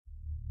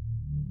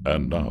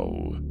And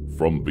now,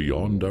 from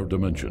beyond our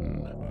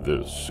dimension,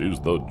 this is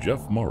the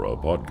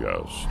JeffMara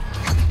podcast.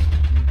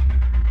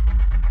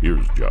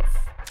 Here's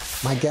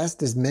Jeff. My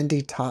guest is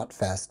Mindy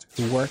Tautfest,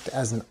 who worked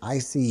as an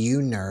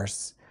ICU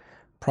nurse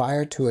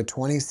prior to a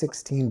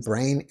 2016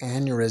 brain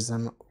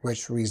aneurysm,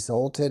 which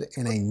resulted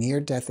in a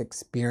near-death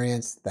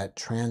experience that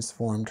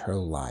transformed her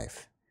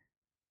life.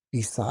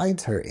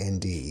 Besides her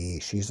N.D.E,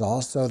 she's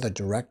also the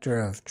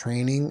director of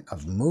training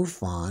of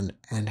MUFON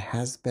and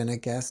has been a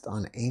guest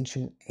on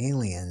Ancient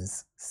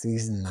Aliens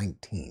Season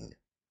 19.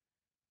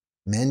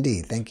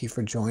 Mindy, thank you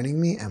for joining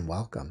me and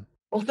welcome.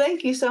 Well,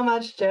 thank you so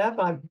much, Jeff.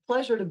 I'm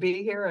pleasure to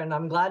be here, and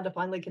I'm glad to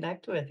finally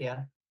connect with you.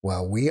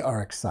 Well, we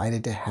are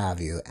excited to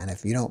have you, and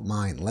if you don't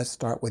mind, let's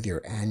start with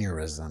your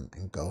aneurysm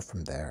and go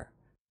from there.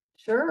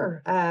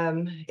 Sure.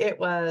 It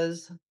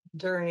was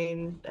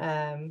during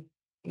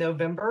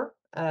November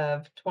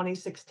of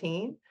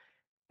 2016,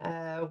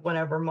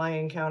 whenever my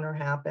encounter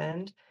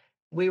happened.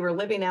 We were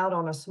living out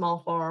on a small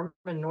farm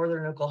in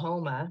northern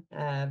Oklahoma,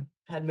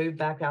 had moved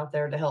back out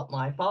there to help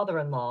my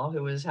father-in-law,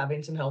 who was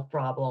having some health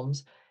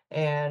problems.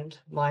 And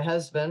my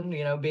husband,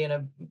 being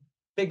a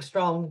big,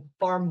 strong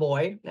farm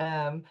boy,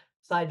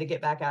 decided to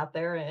get back out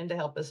there and to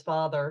help his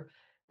father.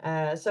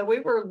 So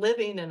we were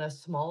living in a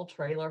small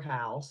trailer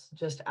house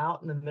just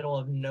out in the middle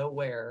of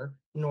nowhere,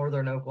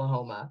 northern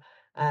Oklahoma.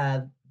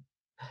 Uh,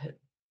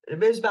 it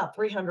was about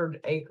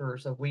 300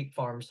 acres of wheat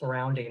farms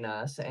surrounding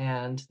us,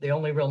 and the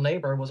only real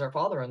neighbor was our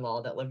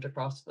father-in-law that lived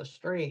across the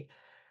street.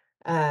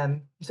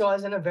 So I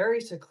was in a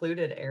very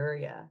secluded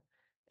area.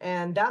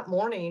 And that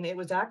morning, it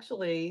was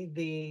actually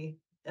the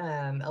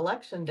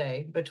election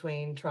day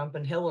between Trump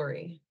and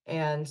Hillary.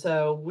 And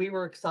so we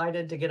were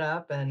excited to get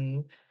up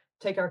and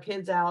take our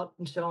kids out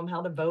and show them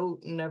how to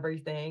vote and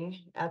everything.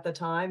 At the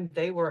time,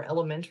 they were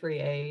elementary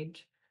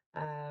age.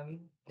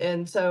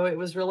 And so it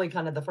was really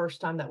kind of the first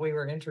time that we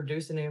were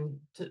introducing them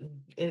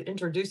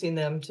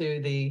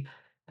to the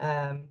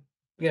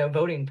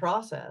voting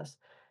process.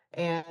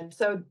 And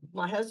so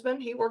my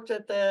husband, he worked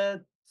at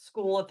the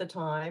school at the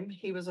time.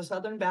 He was a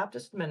Southern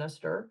Baptist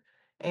minister,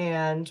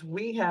 and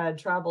we had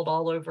traveled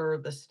all over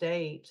the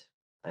state,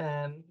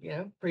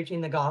 preaching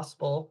the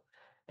gospel,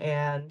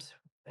 and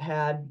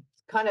had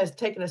kind of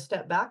taken a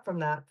step back from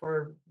that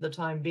for the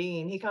time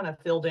being. He kind of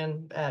filled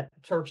in at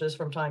churches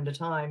from time to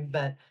time,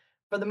 but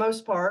for the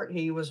most part,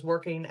 he was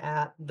working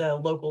at the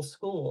local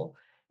school.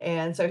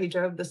 And so he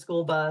drove the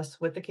school bus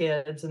with the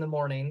kids in the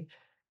morning.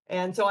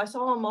 And so I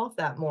saw him off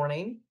that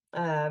morning,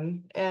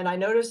 and I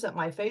noticed that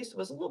my face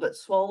was a little bit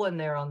swollen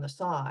there on the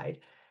side.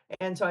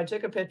 And so I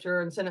took a picture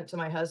and sent it to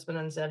my husband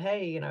and said,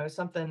 hey,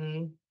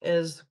 something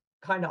is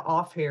kind of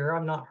off here.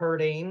 I'm not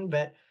hurting,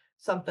 but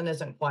something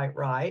isn't quite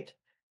right.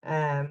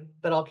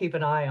 But I'll keep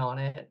an eye on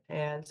it.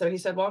 And so he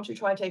said, why don't you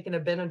try taking a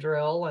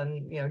Benadryl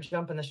and,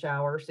 jump in the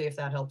shower, see if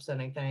that helps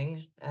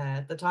anything.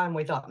 At the time,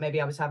 we thought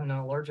maybe I was having an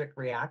allergic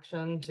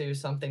reaction to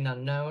something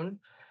unknown.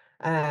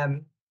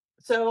 Um,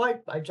 so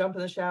I jump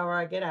in the shower,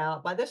 I get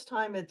out. By this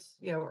time, it's,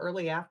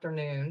 early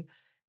afternoon,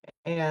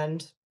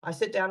 and I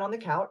sit down on the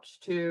couch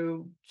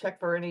to check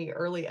for any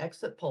early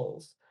exit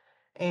polls.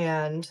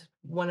 And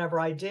whenever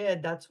I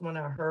did, that's when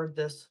I heard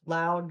this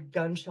loud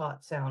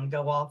gunshot sound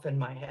go off in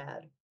my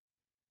head.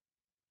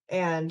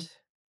 And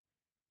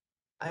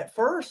at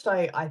first,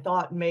 I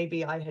thought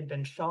maybe I had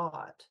been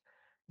shot.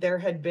 There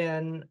had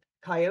been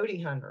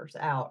coyote hunters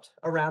out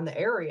around the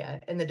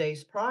area in the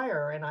days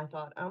prior, and I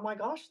thought, oh my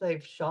gosh,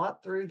 they've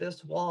shot through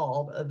this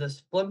wall of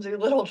this flimsy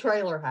little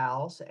trailer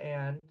house,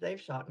 and they've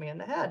shot me in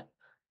the head.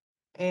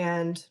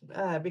 And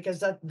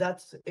because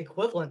that's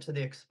equivalent to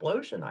the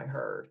explosion I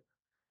heard.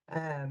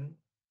 Um,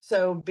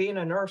 so being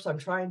a nurse, I'm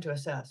trying to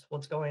assess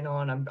what's going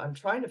on. I'm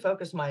trying to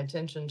focus my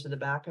attention to the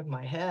back of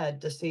my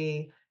head to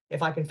see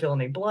if I can feel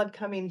any blood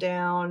coming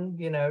down,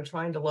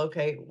 trying to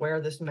locate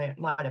where this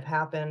might have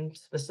happened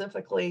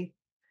specifically.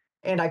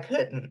 And I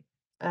couldn't.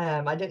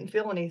 I didn't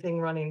feel anything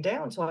running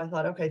down. So I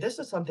thought, okay, this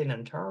is something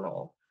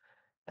internal.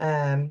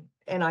 And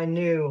I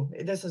knew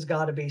this has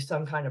got to be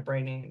some kind of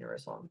brain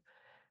aneurysm.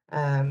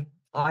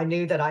 I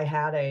knew that I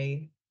had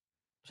a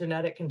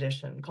genetic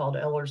condition called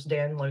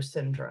Ehlers-Danlos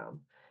syndrome,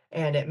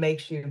 and it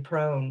makes you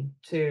prone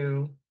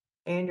to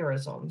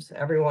aneurysms.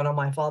 Everyone on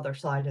my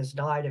father's side has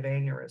died of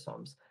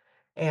aneurysms.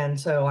 And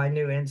so I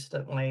knew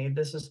instantly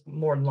this is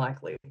more than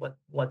likely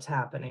what's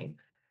happening.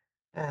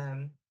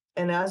 Um,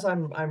 and as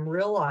I'm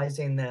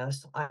realizing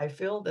this, I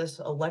feel this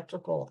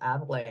electrical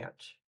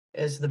avalanche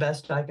is the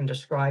best I can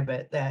describe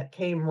it, that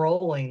came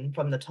rolling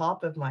from the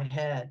top of my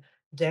head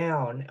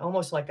down,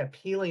 almost like a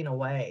peeling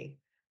away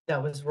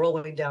that was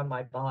rolling down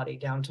my body,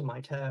 down to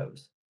my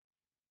toes.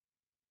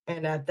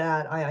 And at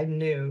that, I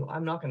knew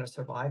I'm not going to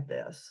survive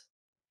this.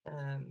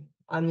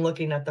 I'm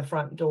looking at the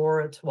front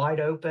door, it's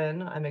wide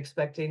open. I'm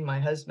expecting my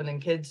husband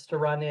and kids to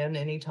run in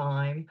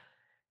anytime.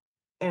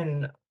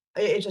 And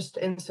it just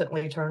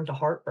instantly turned to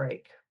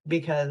heartbreak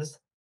because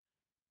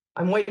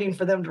I'm waiting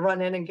for them to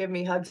run in and give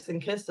me hugs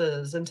and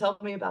kisses and tell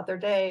me about their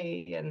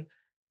day.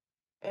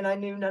 And I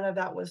knew none of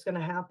that was going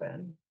to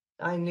happen.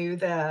 I knew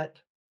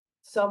that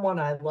someone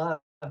I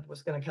loved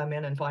was going to come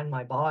in and find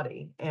my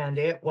body. And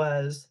it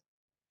was,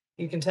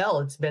 you can tell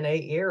it's been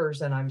 8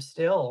 years and I'm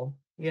still,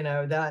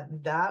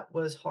 that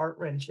was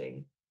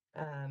heart-wrenching.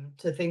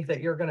 To think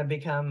that you're going to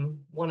become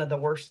one of the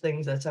worst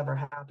things that's ever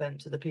happened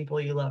to the people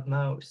you love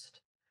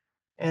most.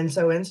 And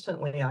so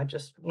instantly I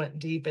just went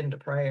deep into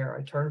prayer.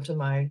 I turned to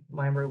my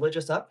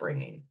religious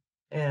upbringing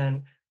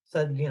and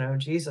said,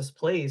 Jesus,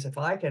 please, if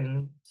I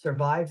can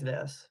survive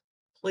this,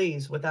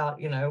 please, without,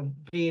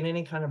 being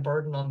any kind of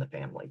burden on the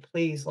family,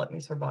 please let me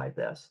survive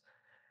this.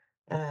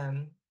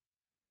 Um,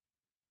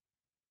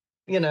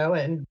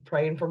 and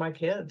praying for my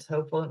kids,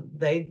 hoping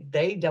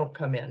they don't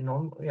come in.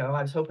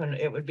 I was hoping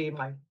it would be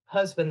my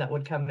husband that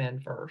would come in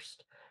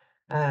first.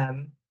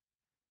 Um,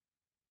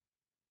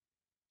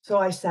 so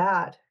I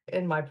sat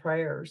in my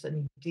prayers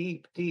in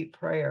deep, deep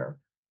prayer,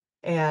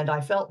 and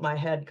I felt my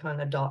head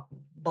kind of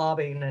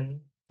bobbing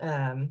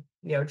and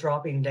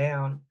dropping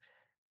down.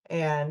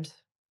 And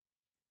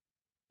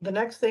the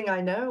next thing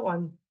I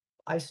know,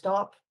 I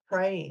stop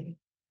praying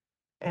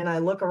and I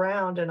look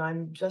around and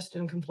I'm just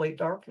in complete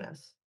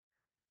darkness.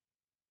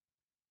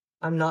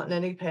 I'm not in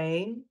any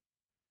pain.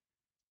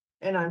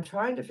 And I'm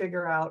trying to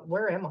figure out,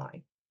 where am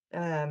I?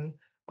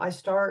 I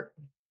start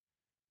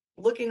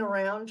looking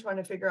around, trying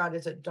to figure out,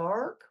 is it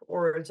dark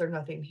or is there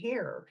nothing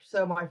here?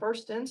 So my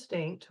first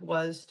instinct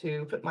was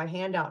to put my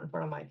hand out in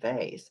front of my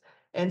face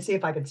and see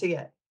if I could see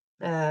it.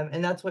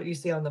 And that's what you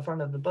see on the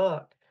front of the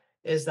book,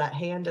 is that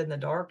hand in the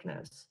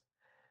darkness.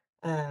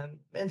 And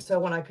so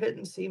when I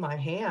couldn't see my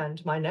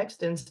hand, my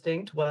next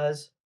instinct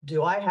was,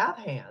 do I have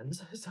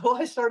hands? So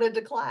I started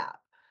to clap,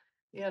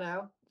 you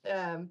know,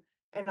 um,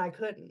 and I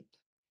couldn't.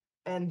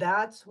 And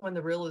that's when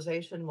the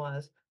realization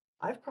was,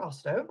 I've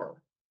crossed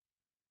over.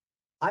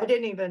 I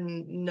didn't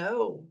even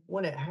know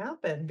when it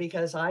happened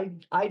because I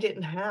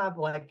didn't have,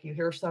 like you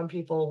hear some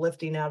people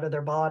lifting out of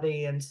their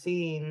body and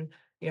seeing,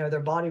 their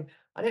body.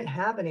 I didn't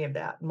have any of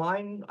that.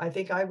 Mine, I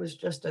think I was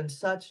just in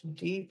such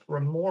deep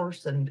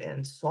remorse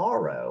and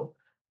sorrow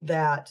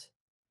that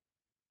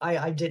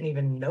I didn't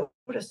even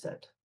notice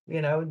it,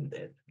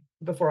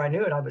 before I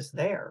knew it, I was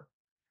there.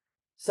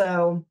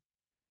 So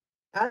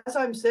as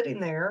I'm sitting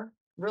there,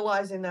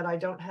 realizing that I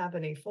don't have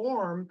any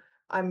form,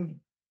 I'm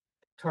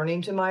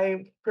turning to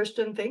my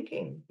Christian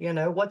thinking,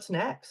 what's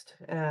next?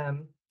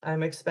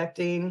 I'm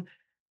expecting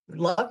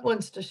loved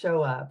ones to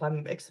show up.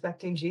 I'm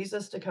expecting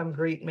Jesus to come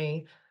greet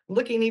me,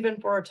 looking even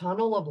for a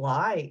tunnel of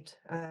light.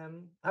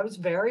 I was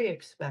very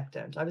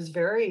expectant. I was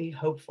very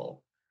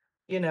hopeful.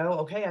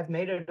 Okay, I've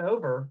made it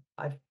over.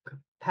 I've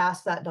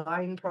passed that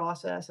dying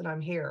process and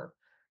I'm here.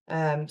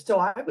 So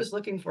I was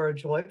looking for a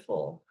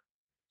joyful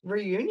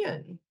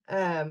reunion.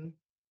 And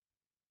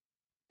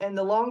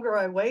the longer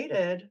I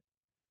waited,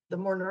 the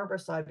more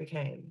nervous I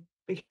became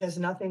because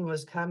nothing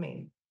was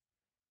coming.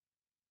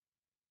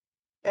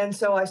 And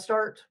so I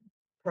start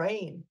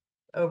praying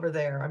over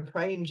there. I'm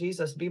praying,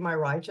 Jesus, be my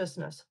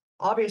righteousness.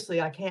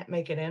 Obviously, I can't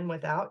make it in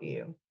without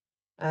you.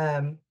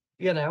 Um,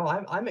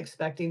 I'm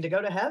expecting to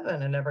go to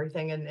heaven and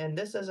everything, and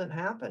this isn't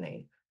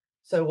happening.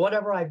 So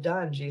whatever I've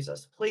done,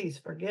 Jesus, please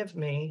forgive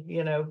me,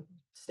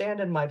 stand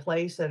in my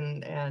place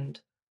and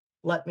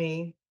let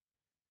me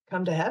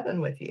come to heaven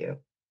with you.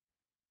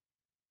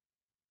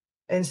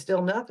 And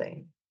still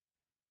nothing.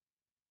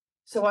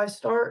 So I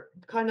start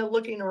kind of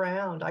looking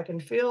around. I can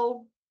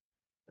feel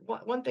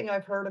one thing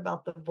I've heard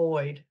about the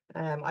void.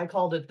 I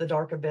called it the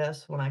dark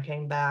abyss when I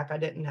came back. I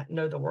didn't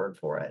know the word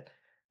for it.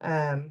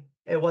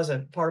 It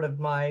wasn't part of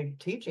my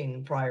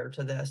teaching prior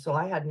to this, so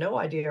I had no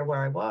idea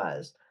where I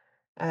was.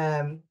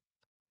 Um,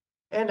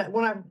 and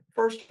when I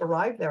first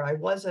arrived there, I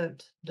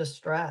wasn't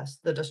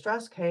distressed. The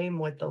distress came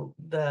with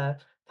the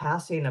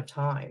passing of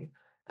time,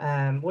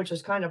 which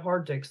is kind of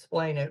hard to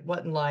explain. It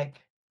wasn't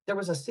like there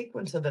was a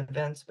sequence of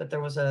events, but there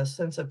was a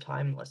sense of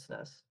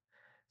timelessness.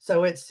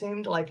 So it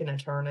seemed like an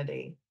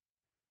eternity.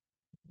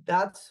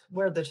 That's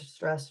where the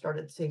stress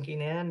started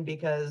sinking in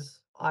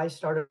because I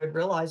started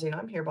realizing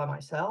I'm here by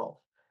myself.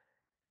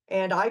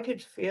 And I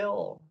could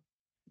feel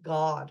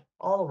God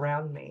all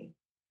around me.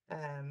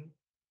 Um,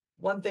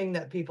 One thing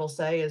that people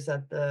say is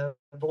that the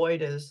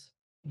void is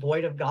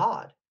void of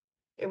God.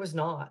 It was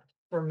not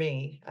for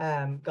me.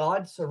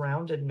 God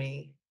surrounded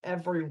me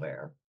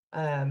everywhere.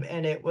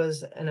 And it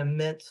was an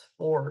immense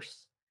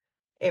force.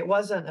 It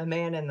wasn't a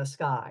man in the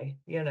sky,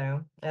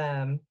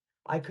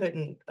 I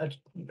couldn't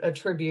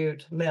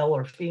attribute male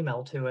or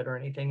female to it or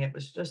anything. It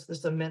was just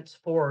this immense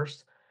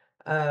force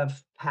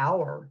of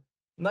power,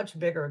 much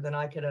bigger than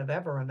I could have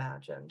ever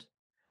imagined.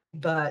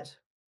 But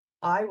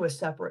I was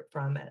separate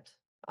from it.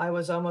 I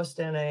was almost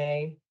in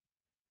a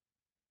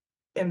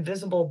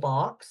invisible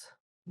box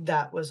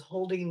that was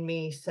holding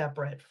me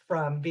separate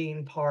from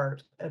being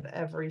part of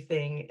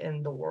everything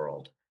in the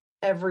world,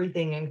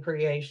 everything in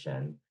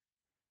creation,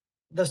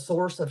 the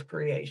source of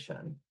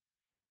creation.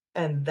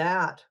 And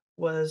that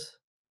was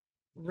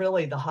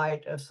really the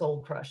height of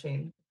soul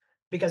crushing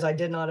because I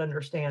did not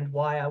understand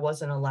why I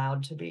wasn't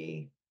allowed to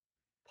be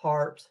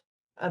part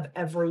of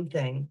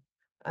everything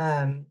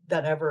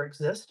that ever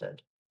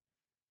existed.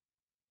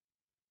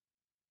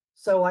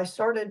 So I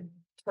started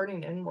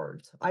turning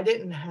inwards. I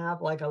didn't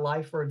have like a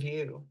life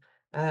review.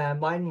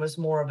 Mine was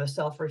more of a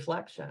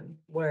self-reflection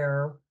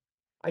where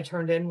I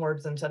turned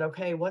inwards and said,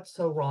 okay, what's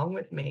so wrong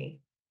with me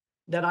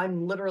that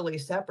I'm literally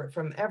separate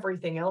from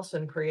everything else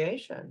in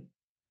creation?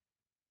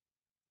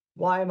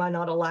 Why am I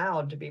not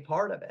allowed to be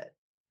part of it?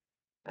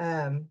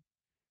 Um,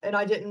 and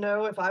I didn't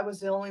know if I was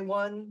the only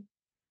one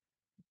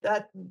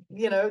that,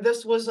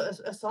 this was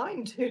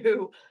assigned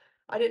to.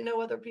 I didn't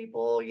know other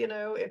people,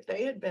 if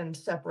they had been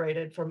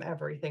separated from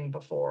everything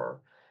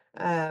before.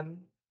 Um,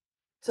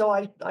 so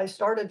I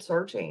started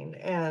searching,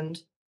 and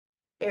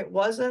it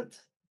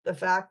wasn't the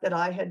fact that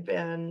I had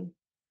been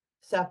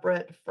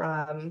separate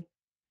from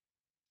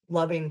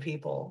loving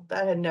people.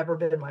 That had never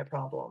been my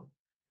problem.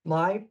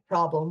 My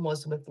problem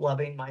was with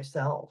loving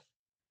myself.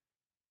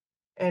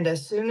 And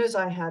as soon as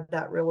I had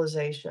that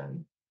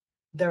realization,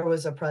 there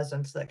was a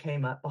presence that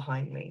came up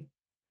behind me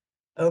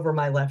over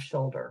my left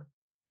shoulder.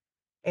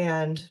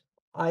 And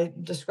I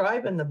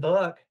describe in the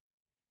book,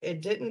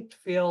 it didn't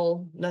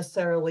feel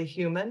necessarily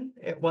human.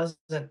 It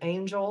wasn't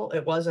angel.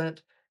 It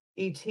wasn't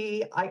ET.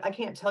 I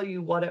can't tell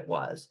you what it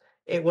was.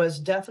 It was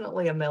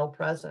definitely a male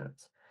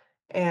presence.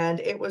 And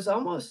it was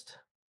almost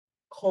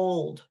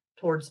cold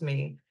towards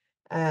me.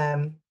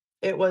 Um,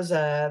 it was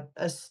a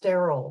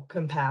sterile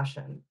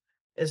compassion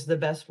is the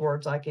best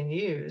words I can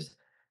use.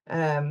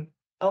 Um,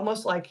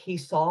 Almost like he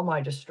saw my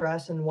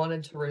distress and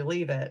wanted to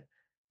relieve it,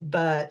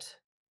 but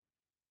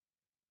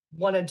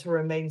wanted to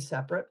remain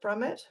separate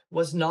from it,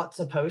 was not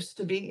supposed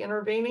to be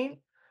intervening,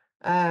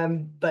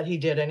 but he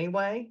did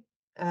anyway.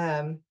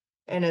 Um,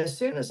 and as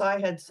soon as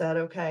I had said,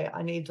 okay,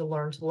 I need to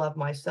learn to love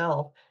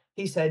myself,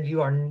 he said,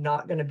 you are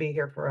not going to be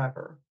here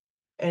forever.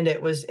 And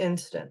it was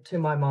instant to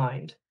my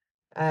mind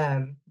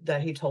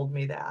that he told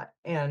me that.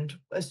 And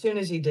as soon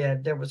as he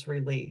did, there was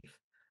relief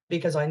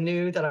because I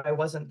knew that I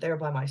wasn't there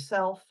by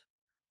myself.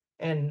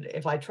 And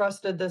if I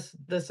trusted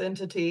this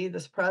entity,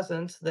 this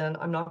presence, then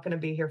I'm not going to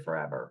be here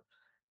forever,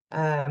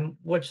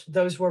 which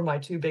those were my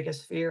two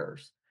biggest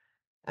fears.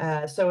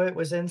 So it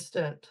was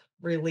instant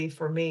relief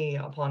for me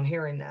upon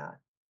hearing that.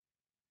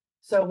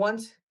 So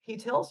once he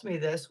tells me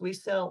this, we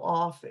sail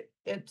off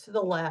it to the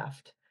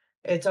left.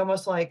 It's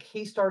almost like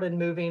he started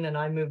moving and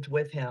I moved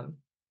with him.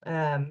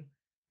 Um,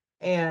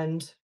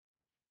 and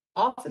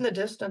off in the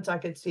distance, I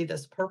could see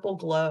this purple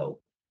glow.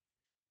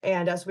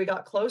 And as we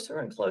got closer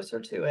and closer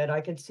to it,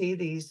 I could see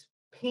these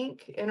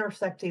pink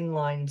intersecting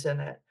lines in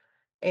it.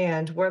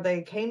 And where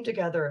they came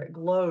together, it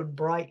glowed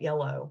bright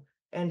yellow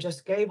and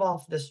just gave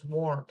off this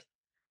warmth.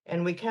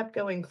 And we kept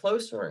going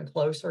closer and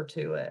closer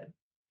to it.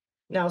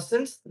 Now,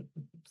 since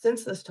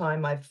this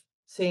time, I've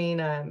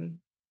seen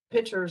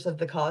pictures of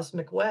the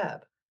cosmic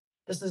web.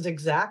 This is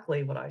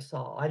exactly what I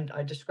saw.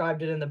 I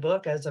described it in the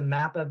book as a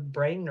map of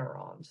brain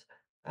neurons.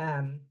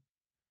 Um,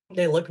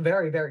 they look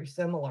very, very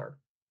similar,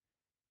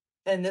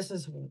 and this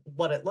is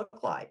what it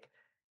looked like.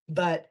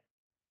 But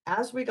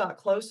as we got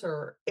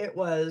closer, it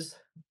was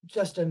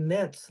just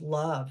immense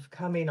love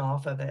coming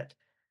off of it.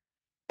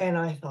 And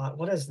I thought,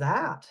 what is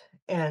that?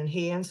 And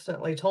he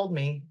instantly told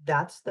me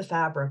that's the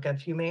fabric of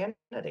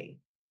humanity.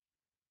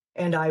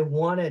 And I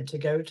wanted to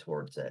go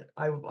towards it.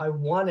 I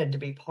wanted to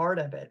be part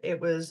of it. It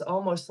was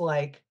almost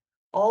like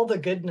all the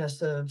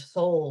goodness of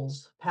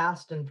souls,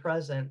 past and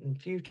present and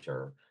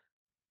future,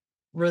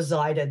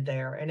 resided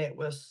there. And it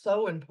was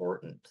so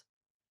important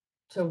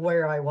to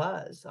where I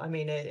was. I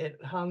mean,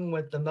 it hung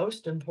with the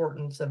most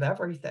importance of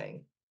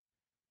everything.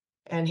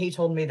 And he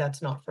told me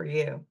that's not for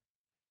you.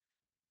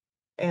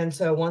 And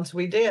so once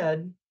we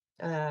did,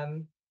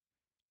 um,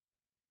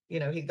 he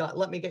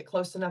let me get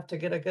close enough to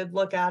get a good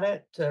look at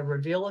it, to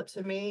reveal it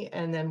to me,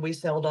 and then we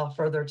sailed off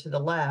further to the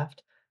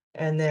left.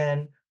 And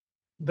then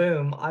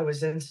boom, I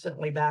was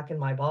instantly back in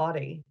my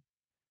body.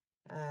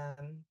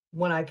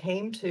 When I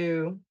came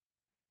to,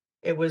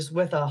 it was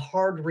with a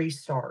hard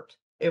restart.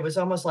 It was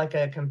almost like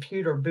a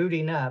computer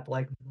booting up,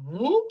 like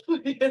whoop,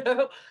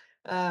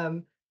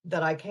 um,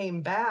 that I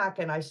came back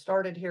and I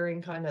started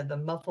hearing kind of the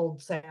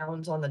muffled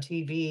sounds on the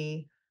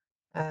TV.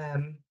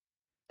 Um,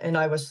 and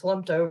I was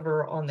slumped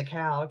over on the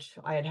couch.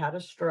 I had had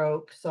a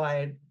stroke, so I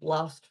had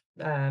lost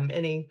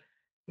any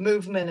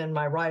movement in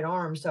my right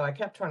arm. So I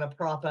kept trying to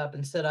prop up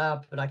and sit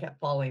up, but I kept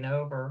falling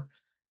over.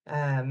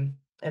 And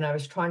I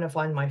was trying to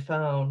find my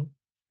phone,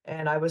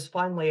 and I was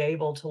finally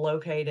able to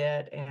locate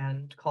it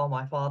and call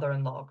my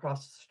father-in-law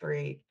across the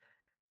street.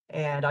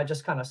 And I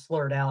just kind of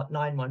slurred out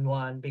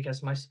 911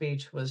 because my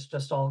speech was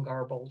just all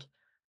garbled.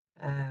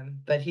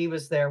 But he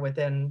was there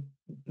within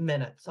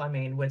minutes. I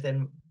mean,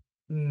 within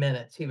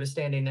minutes, he was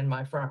standing in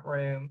my front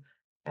room,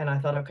 and I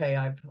thought, okay,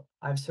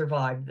 I've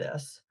survived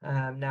this.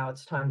 Now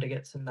it's time to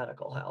get some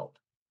medical help.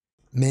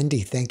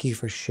 Mindy, thank you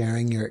for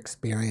sharing your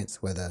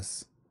experience with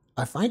us.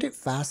 I find it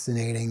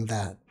fascinating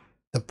that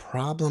the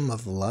problem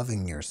of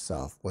loving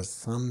yourself was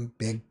some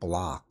big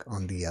block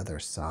on the other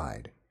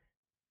side.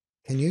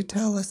 Can you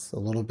tell us a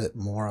little bit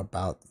more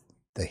about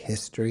the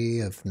history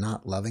of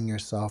not loving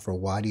yourself, or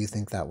why do you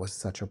think that was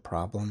such a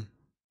problem?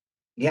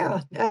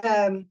 Yeah.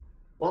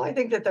 Well, I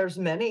think that there's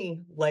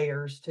many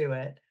layers to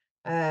it.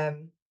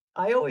 Um,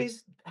 I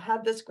always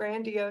had this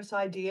grandiose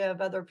idea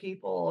of other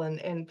people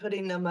and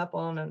putting them up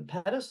on a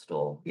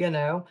pedestal, you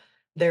know?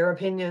 Their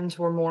opinions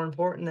were more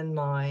important than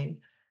mine.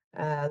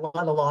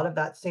 Let a lot of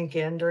that sink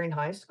in during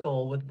high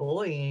school with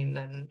bullying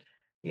and,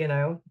 you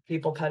know,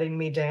 people cutting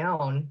me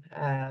down.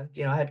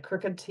 You know, I had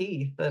crooked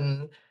teeth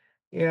and,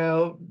 you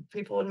know,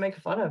 people would make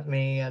fun of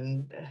me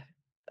and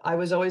I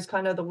was always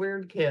kind of the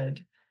weird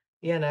kid,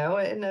 you know,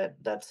 and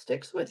that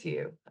sticks with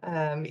you.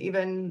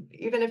 Even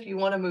if you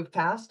want to move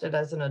past it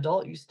as an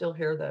adult, you still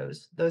hear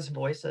those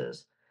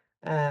voices.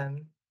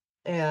 Um,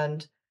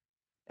 and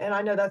and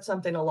I know that's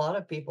something a lot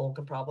of people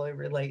can probably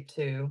relate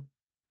to,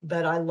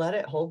 but I let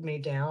it hold me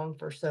down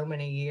for so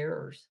many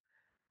years.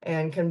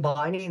 And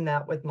combining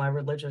that with my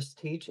religious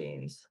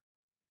teachings,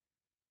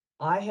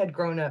 I had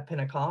grown up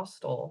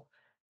Pentecostal.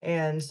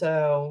 And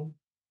so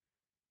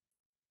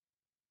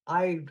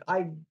I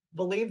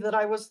believed that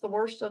I was the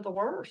worst of the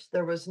worst.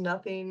 There was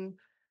nothing,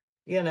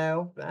 you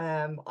know,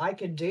 I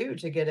could do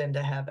to get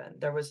into heaven.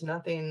 There was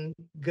nothing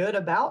good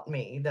about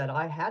me that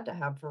I had to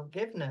have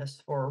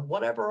forgiveness for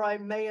whatever I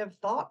may have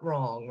thought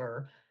wrong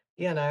or,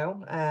 you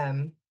know,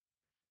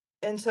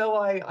 and so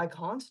I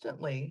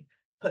constantly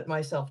put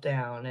myself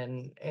down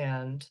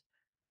and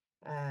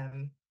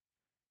um,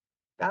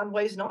 found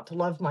ways not to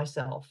love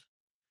myself.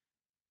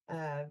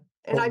 Uh,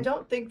 and But I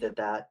don't think that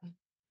that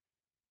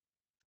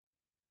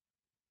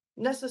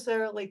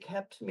necessarily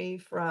kept me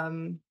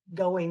from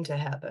going to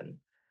heaven.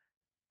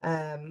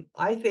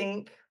 I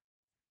think,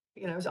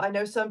 you know, I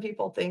know some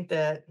people think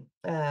that,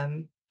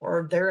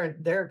 or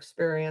their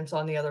experience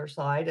on the other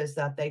side is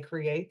that they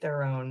create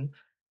their own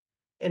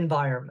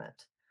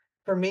environment.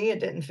 For me, it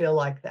didn't feel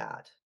like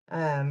that.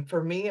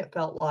 For me, it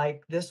felt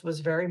like this was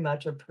very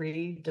much a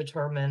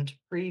predetermined,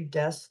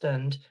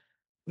 predestined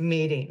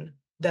meeting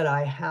that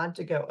I had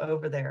to go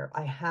over there.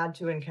 I had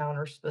to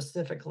encounter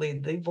specifically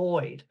the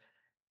void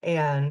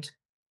and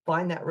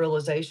find that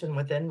realization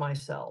within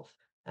myself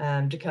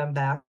to come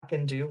back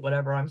and do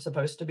whatever I'm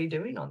supposed to be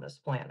doing on this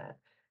planet.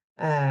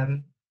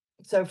 Um,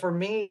 so for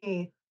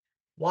me,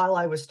 while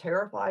I was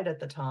terrified at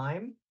the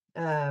time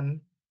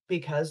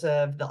because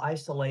of the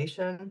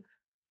isolation,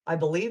 I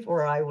believe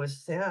where I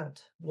was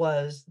sent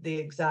was the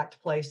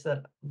exact place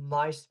that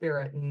my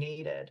spirit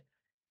needed.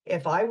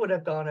 If I would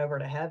have gone over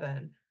to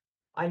heaven,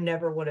 I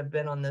never would have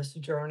been on this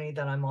journey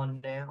that I'm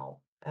on now.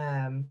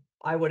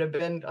 I would have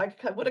been,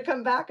 would have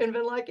come back and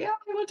been like, yeah,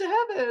 I went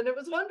to heaven. It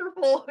was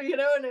wonderful, you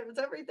know, and it was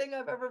everything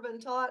I've ever been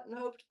taught and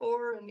hoped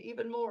for, and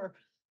even more.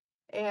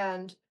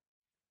 And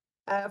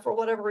for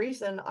whatever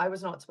reason, I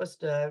was not supposed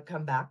to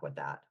come back with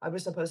that. I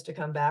was supposed to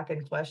come back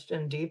and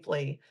question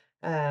deeply,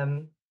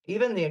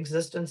 even the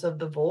existence of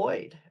the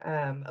void,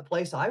 a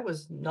place I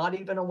was not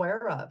even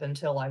aware of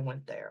until I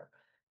went there.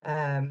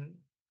 Um,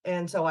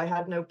 and so I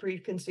had no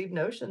preconceived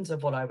notions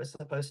of what I was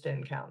supposed to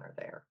encounter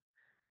there.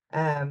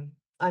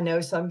 I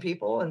know some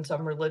people and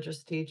some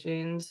religious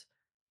teachings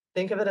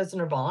think of it as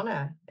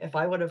nirvana. If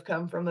I would have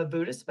come from a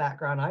Buddhist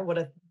background, I would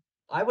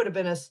have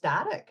been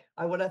ecstatic.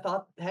 I would have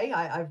thought, hey,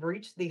 I've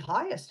reached the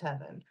highest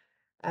heaven,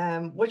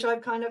 which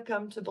I've kind of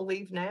come to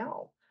believe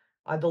now.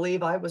 I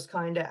believe I was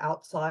kind of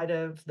outside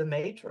of the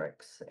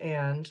matrix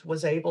and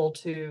was able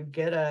to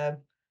get a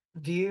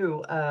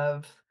view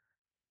of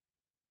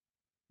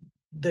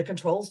the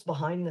controls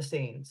behind the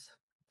scenes,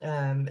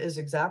 is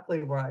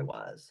exactly where I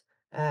was.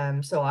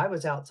 So I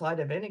was outside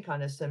of any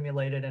kind of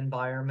simulated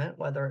environment,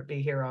 whether it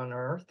be here on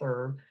Earth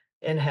or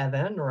in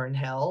heaven or in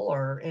hell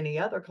or any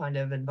other kind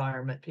of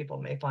environment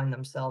people may find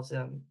themselves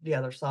in the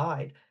other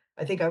side.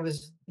 I think I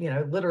was, you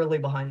know, literally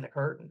behind the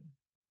curtain.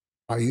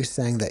 are you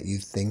saying that you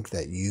think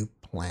that you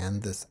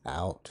planned this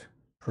out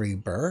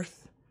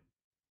pre-birth?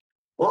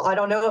 Well, I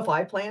don't know if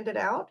I planned it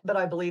out, but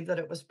I believe that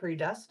it was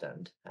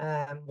predestined.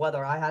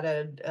 Whether I had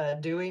a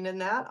doing in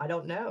that, I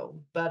don't know.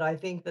 But I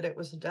think that it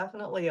was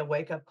definitely a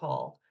wake up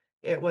call.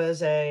 It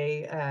was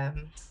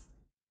an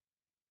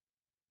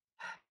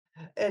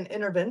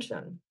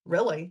intervention,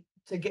 really,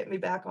 to get me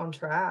back on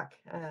track,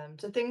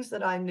 to things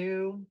that I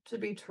knew to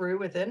be true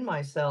within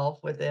myself,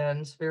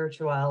 within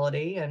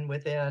spirituality, and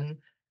within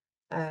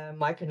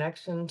my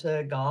connection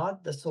to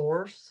God, the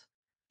source,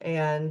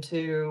 and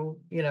to,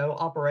 you know,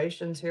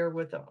 operations here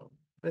you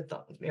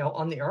know,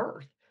 on the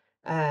earth.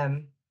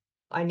 Um,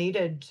 I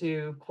needed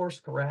to course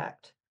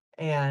correct,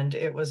 and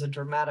it was a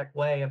dramatic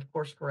way of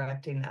course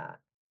correcting that.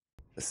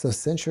 So,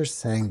 since you're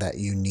saying that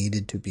you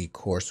needed to be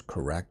course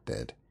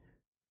corrected,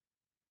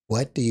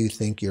 what do you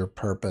think your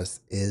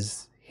purpose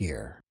is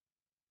here?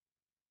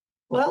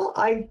 Well,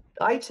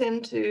 I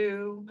tend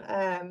to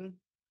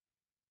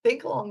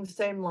think along the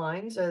same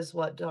lines as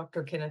what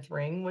Dr. Kenneth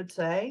Ring would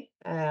say.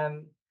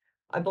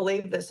 I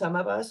believe that some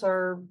of us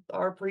are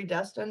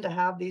predestined to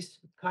have these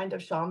kind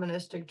of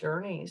shamanistic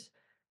journeys.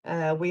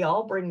 We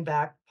all bring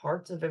back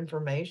parts of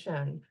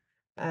information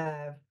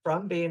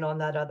from being on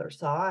that other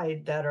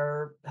side that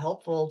are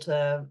helpful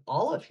to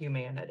all of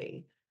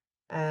humanity.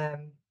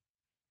 Um,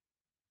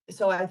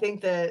 so I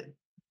think that,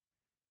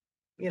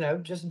 you know,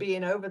 just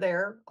being over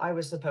there, I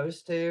was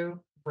supposed to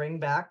bring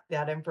back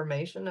that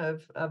information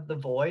of the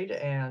void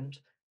and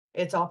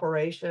its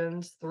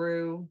operations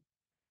through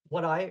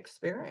what I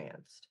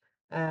experienced.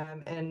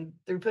 And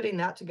through putting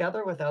that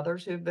together with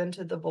others who've been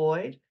to the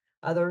void,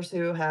 others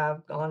who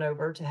have gone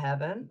over to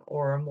heaven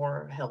or a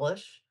more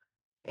hellish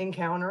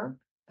encounter,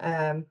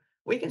 um,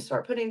 we can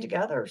start putting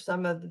together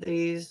some of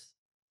these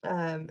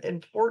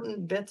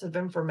important bits of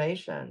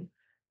information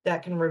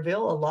that can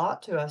reveal a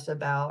lot to us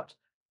about,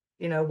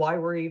 why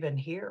we're even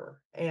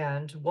here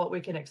and what we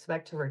can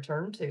expect to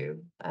return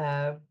to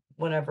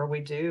whenever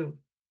we do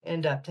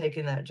end up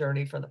taking that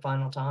journey for the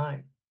final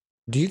time.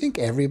 Do you think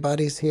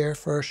everybody's here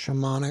for a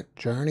shamanic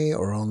journey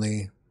or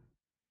only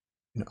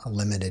a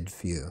limited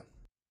few?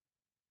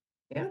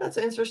 Yeah, that's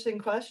an interesting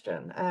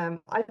question.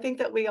 I think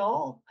that we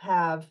all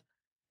have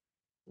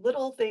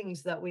little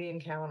things that we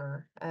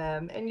encounter,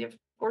 of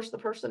course, the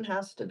person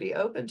has to be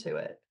open to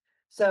it.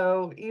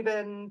 So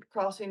even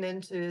crossing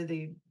into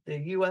the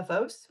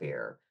UFO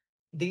sphere,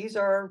 these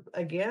are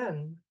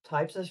again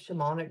types of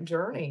shamanic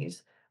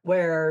journeys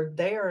where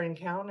they are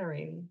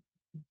encountering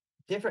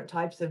different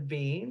types of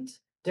beings,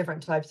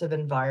 different types of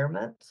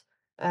environments,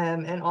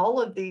 and all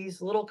of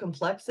these little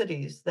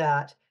complexities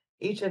that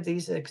each of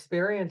these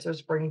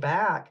experiences bring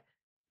back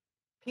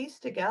piece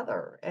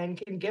together and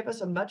can give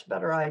us a much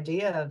better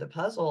idea of the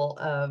puzzle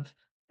of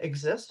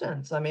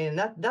existence. I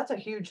mean, that's a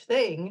huge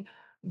thing,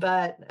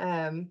 but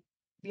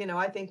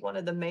I think one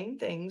of the main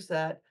things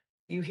that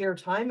you hear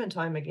time and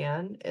time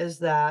again is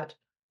that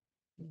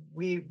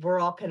we're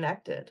all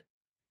connected.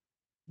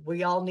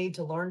 We all need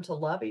to learn to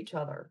love each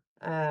other.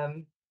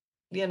 And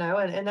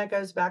that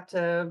goes back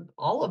to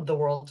all of the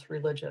world's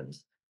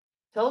religions.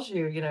 Tells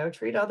you,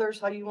 treat others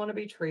how you want to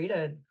be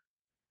treated,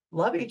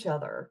 love each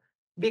other,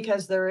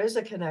 because there is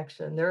a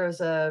connection. There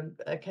is a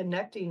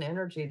connecting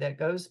energy that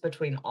goes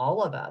between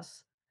all of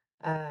us.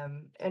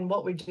 And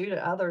what we do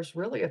to others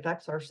really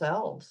affects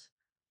ourselves.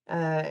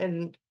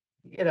 And,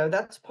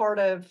 that's part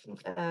of,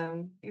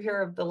 you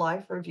hear of the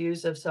life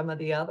reviews of some of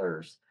the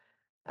others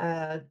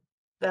uh,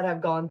 that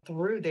have gone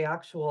through the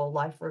actual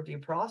life review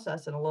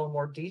process in a little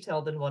more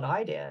detail than what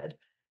I did.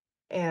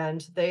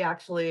 And they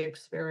actually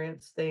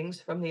experience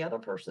things from the other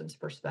person's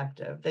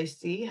perspective. They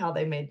see how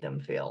they made them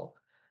feel.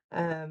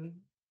 Um,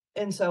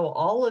 and so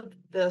all of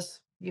this,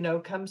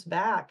 comes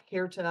back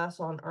here to us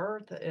on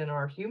Earth in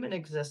our human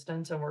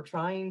existence, and we're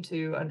trying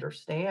to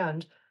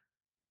understand,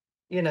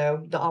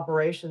 the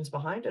operations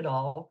behind it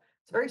all.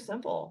 It's very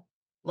simple.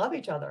 Love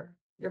each other.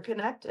 You're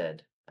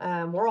connected.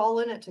 We're all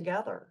in it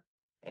together.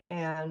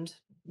 And,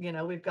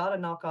 we've got to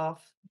knock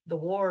off the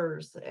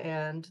wars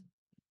and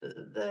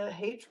the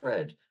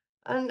hatred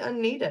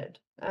unneeded,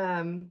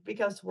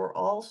 because we're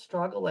all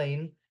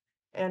struggling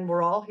and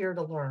we're all here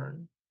to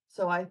learn.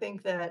 So I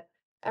think that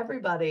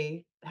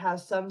everybody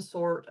has some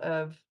sort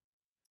of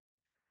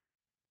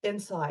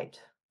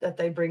insight that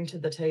they bring to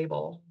the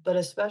table, but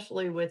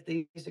especially with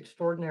these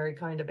extraordinary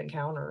kind of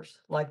encounters,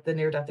 like the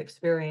near-death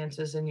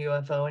experiences and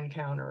UFO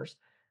encounters.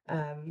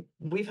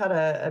 We've had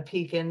a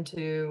peek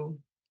into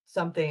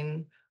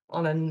something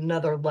on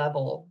another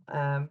level,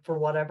 for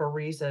whatever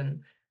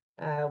reason.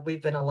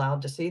 We've been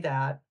allowed to see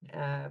that,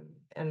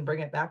 and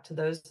bring it back to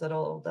those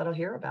that'll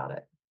hear about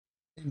it.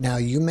 Now,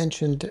 you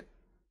mentioned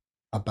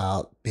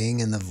about being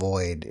in the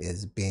void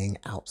is being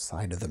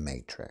outside of the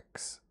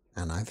matrix.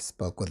 And I've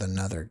spoke with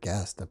another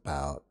guest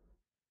about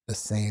the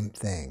same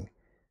thing.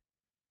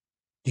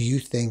 Do you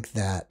think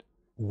that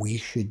we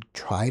should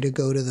try to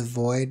go to the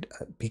void?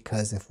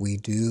 Because if we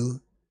do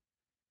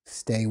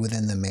stay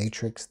within the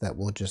matrix, that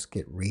we'll just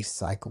get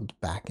recycled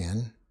back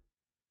in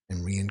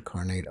and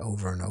reincarnate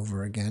over and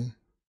over again?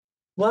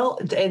 Well,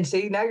 and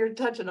see, now you're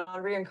touching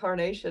on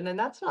reincarnation, and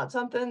that's not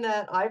something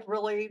that I've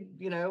really,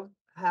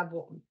 have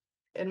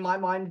in my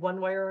mind one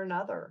way or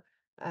another.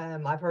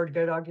 I've heard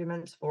good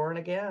arguments for and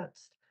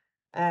against.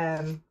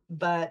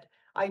 But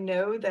I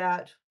know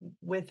that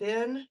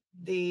within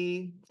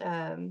the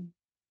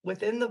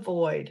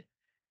void,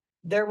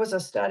 there was a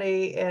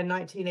study in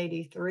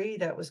 1983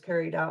 that was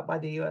carried out by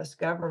the US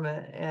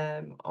government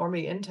and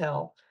Army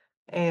Intel,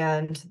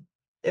 and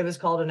it was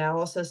called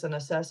Analysis and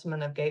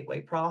Assessment of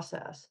Gateway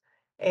Process.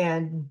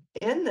 And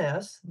in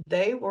this,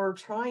 they were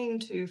trying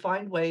to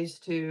find ways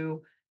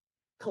to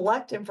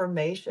collect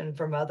information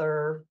from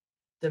other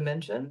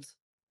dimensions,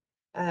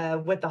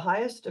 with the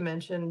highest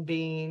dimension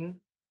being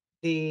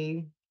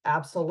the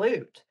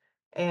absolute.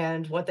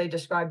 And what they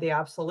describe the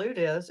absolute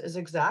is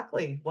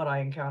exactly what I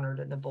encountered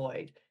in the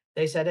void.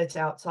 They said it's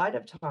outside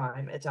of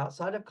time, it's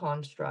outside of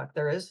construct.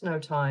 There is no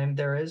time,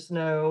 there is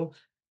no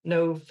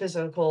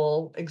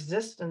physical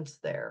existence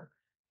there.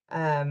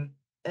 Um,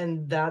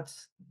 and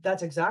that's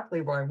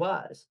exactly where I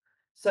was.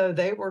 So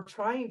they were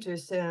trying to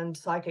send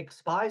psychic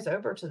spies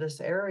over to this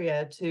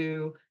area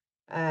to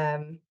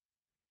um,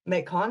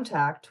 make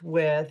contact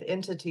with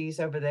entities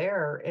over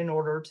there in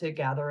order to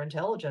gather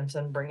intelligence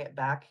and bring it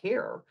back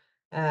here,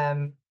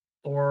 um,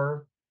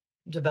 for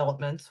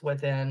developments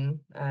within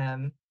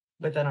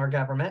our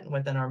government and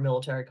within our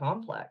military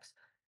complex.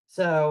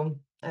 So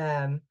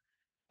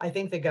I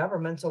think the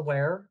government's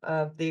aware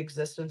of the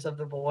existence of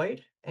the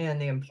void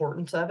and the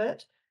importance of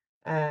it.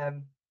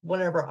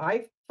 whenever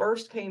I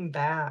first came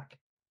back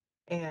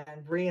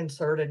and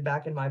reinserted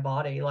back in my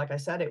body, like I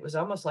said, it was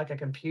almost like a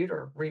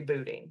computer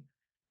rebooting.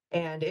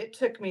 And it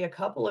took me a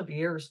couple of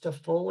years to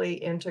fully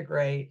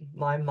integrate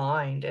my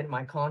mind and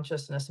my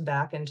consciousness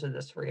back into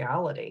this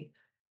reality.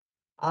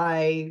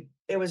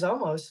 It was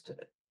almost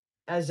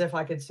as if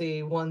I could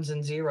see ones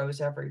and zeros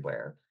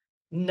everywhere.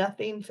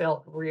 Nothing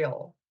felt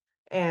real.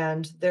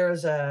 And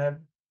there's a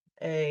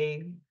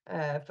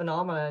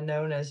phenomena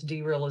known as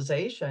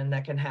derealization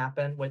that can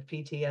happen with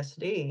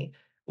PTSD,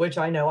 which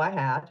I know I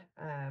had.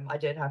 I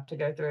did have to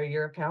go through a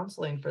year of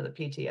counseling for the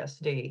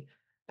PTSD,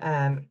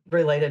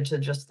 related to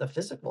just the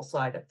physical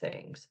side of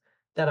things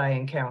that I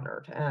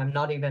encountered,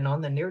 not even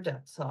on the near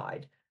death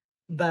side.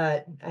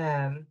 But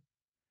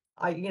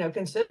I,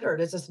 consider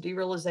it as this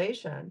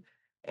derealization.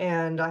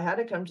 And I had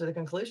to come to the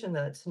conclusion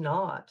that it's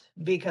not,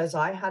 because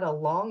I had a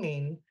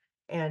longing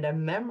and a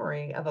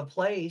memory of a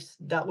place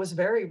that was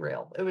very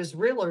real. It was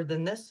realer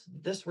than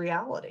this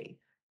reality.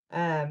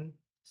 Um,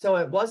 so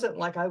it wasn't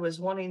like I was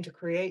wanting to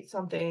create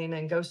something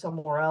and go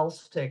somewhere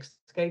else to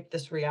escape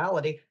this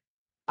reality.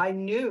 I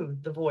knew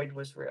the void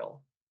was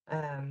real.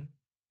 Um,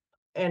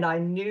 and I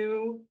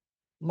knew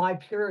my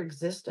pure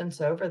existence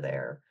over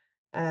there.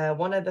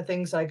 One of the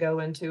things I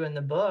go into in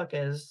the book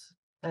is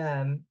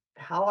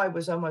how I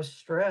was almost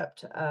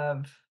stripped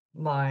of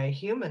my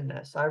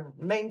humanness. I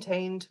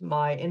maintained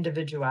my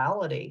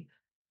individuality,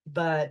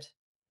 but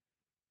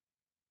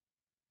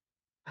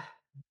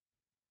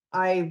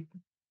I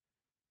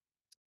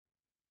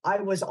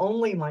I was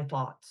only my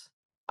thoughts.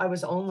 I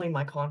was only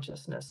my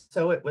consciousness.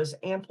 So it was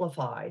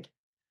amplified.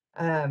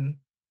 Um,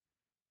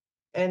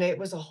 And it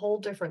was a whole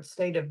different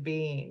state of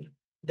being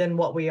than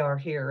what we are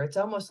here. It's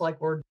almost like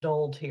we're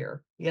dulled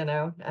here,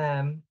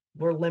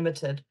 we're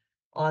limited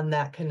on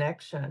that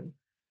connection.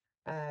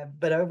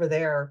 But over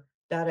there,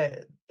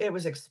 it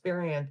was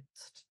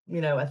experienced,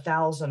 a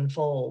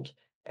thousandfold.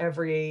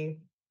 Every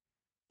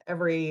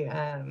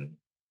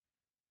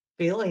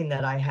feeling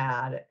that I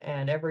had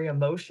and every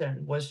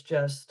emotion was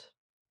just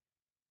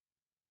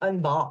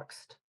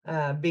unboxed,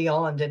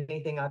 beyond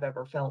anything I've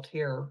ever felt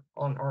here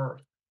on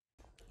Earth.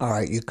 All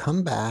right, you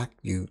come back,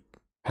 you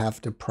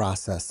have to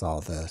process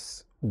all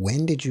this.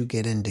 When did you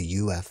get into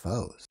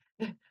UFOs?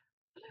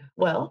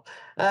 Well,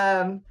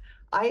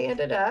 I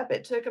ended up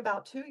it took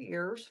about 2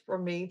 years for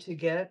me to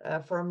get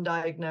a firm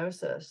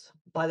diagnosis.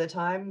 By the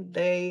time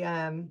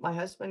my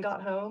husband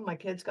got home, my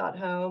kids got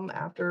home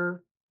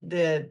after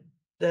the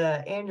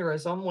the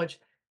aneurysm, which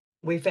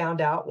we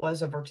found out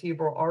was a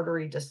vertebral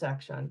artery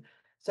dissection.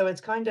 So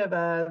it's kind of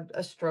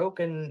a stroke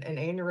and an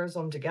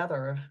aneurysm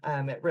together.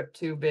 It ripped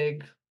two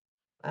big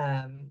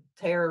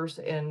tears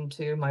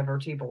into my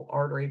vertebral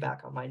artery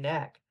back on my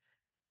neck,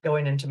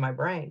 going into my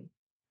brain.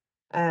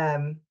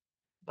 Um,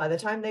 by the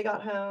time they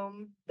got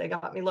home, they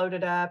got me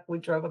loaded up. We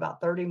drove about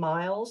 30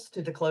 miles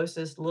to the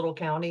closest little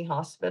county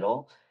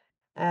hospital,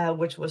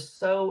 which was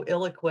so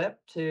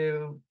ill-equipped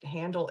to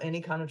handle any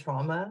kind of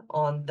trauma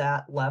on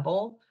that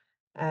level,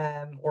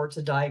 or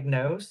to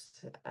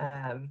diagnose.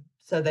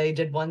 So they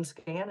did one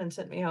scan and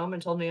sent me home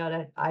and told me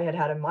I had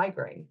had a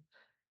migraine,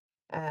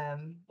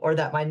 or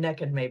that my neck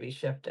had maybe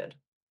shifted.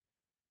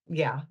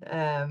 Yeah,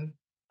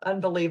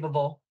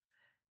 unbelievable.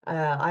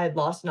 I had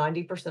lost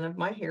 90% of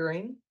my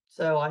hearing,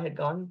 so I had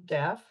gone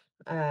deaf.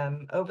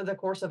 Over the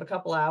course of a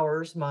couple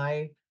hours,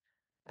 my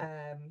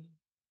um,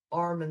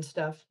 arm and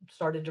stuff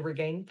started to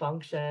regain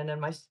function and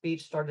my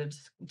speech started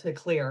to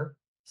clear.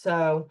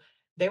 So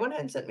they went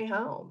ahead and sent me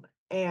home.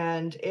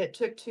 And it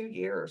took 2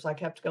 years. I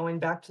kept going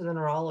back to the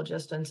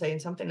neurologist and saying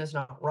something is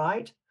not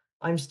right.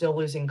 I'm still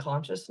losing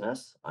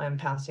consciousness. I'm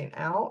passing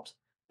out.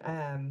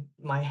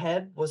 My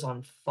head was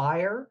on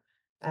fire.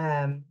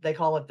 They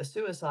call it the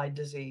suicide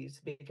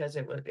disease because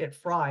it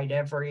fried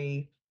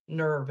every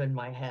nerve in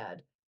my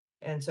head.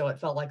 And so it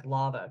felt like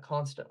lava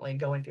constantly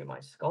going through my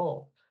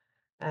skull.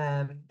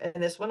 And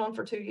this went on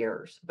for 2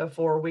 years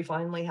before we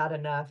finally had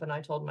enough. And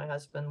I told my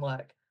husband,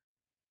 look,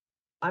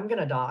 I'm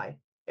going to die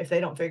if they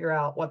don't figure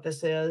out what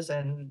this is.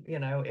 And,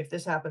 if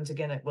this happens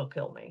again, it will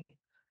kill me.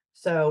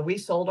 So we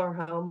sold our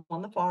home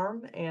on the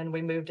farm and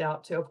we moved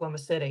out to Oklahoma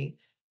City.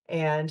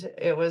 And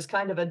it was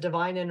kind of a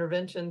divine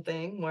intervention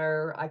thing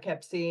where I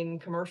kept seeing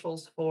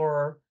commercials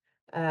for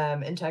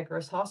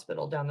Integris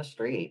Hospital down the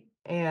street.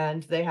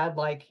 And they had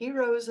like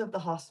heroes of the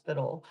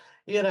hospital,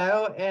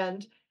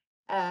 and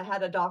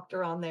had a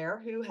doctor on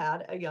there who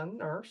had a young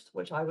nurse,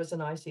 which I was an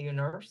ICU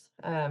nurse.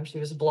 She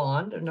was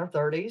blonde in her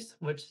 30s,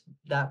 which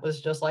that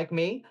was just like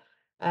me.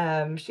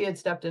 She had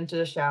stepped into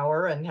the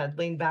shower and had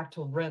leaned back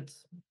to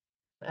rinse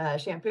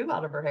shampoo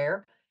out of her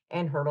hair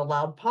and heard a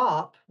loud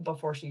pop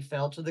before she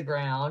fell to the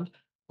ground,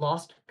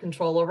 lost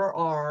control of her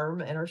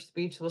arm, and her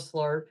speech was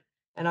slurred.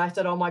 And I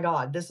said, oh my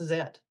God, this is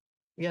it.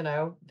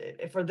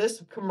 For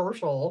this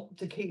commercial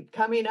to keep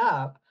coming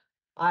up,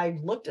 I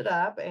looked it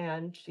up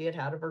and she had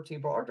had a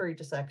vertebral artery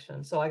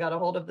dissection. So I got a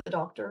hold of the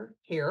doctor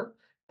here,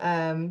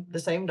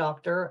 the same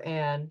doctor,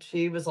 and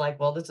she was like,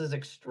 well, this is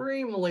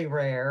extremely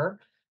rare,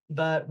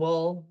 but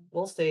we'll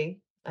see.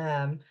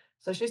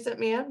 So she sent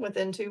me in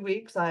within 2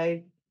 weeks.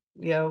 I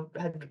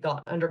had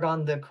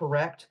undergone the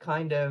correct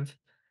kind of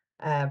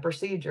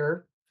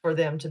procedure for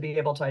them to be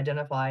able to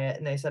identify it.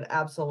 And they said,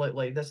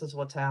 absolutely, this is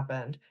what's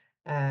happened.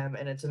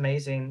 And it's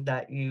amazing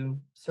that you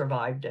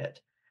survived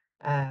it.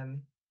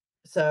 Um,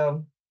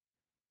 so,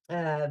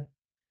 uh,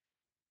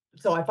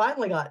 so I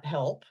finally got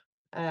help.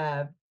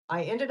 Uh,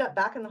 I ended up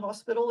back in the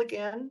hospital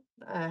again.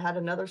 Had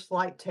another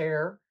slight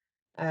tear.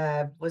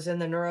 Was in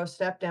the neuro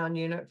step down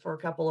unit for a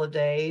couple of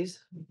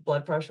days.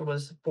 Blood pressure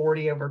was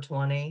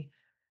 40/20.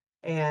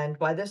 And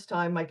by this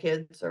time, my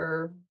kids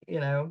are,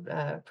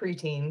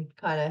 preteen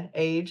kind of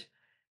age.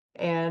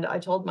 And I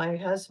told my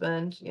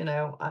husband,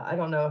 I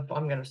don't know if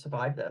I'm going to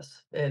survive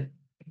this.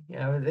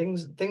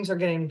 Things are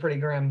getting pretty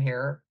grim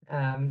here.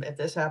 If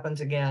this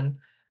happens again,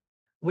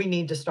 we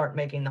need to start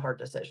making the hard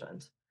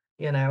decisions.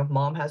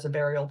 Mom has a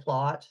burial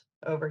plot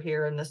over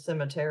here in the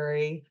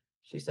cemetery.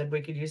 She said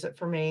we could use it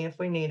for me if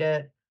we need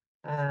it.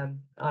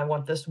 I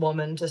want this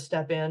woman to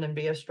step in and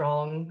be a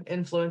strong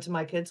influence in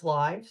my kids'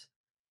 lives.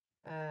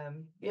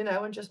 And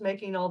just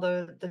making all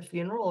the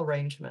funeral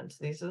arrangements.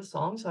 These are the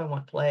songs I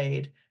want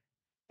played.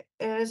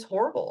 And it's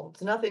horrible.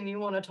 It's nothing you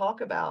want to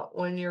talk about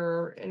when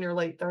you're in your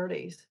late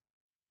 30s.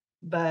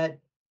 But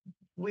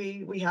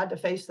we had to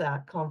face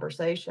that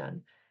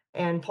conversation.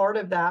 And part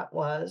of that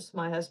was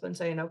my husband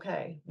saying,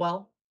 okay,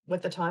 well,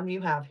 with the time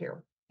you have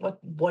here,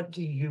 what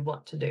do you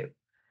want to do?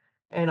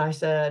 And I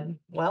said,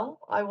 well,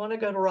 I want to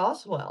go to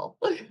Roswell.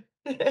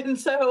 And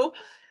so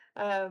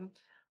um,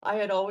 I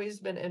had always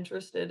been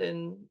interested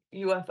in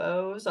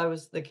UFOs. I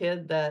was the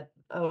kid that,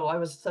 oh, I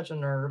was such a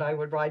nerd. I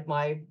would ride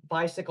my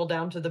bicycle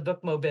down to the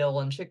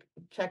bookmobile and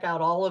check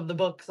out all of the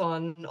books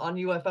on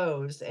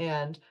UFOs.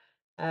 And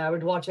I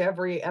would watch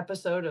every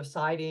episode of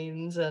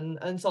Sightings and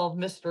Unsolved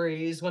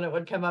Mysteries when it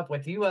would come up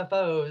with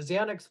UFOs, the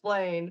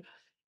unexplained.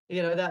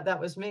 That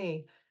was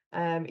me.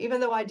 Even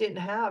though I didn't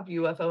have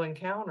UFO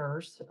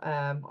encounters,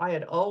 I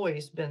had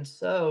always been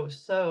so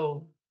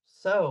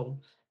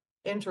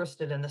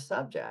interested in the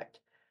subject.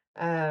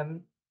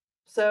 Um,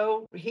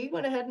 so he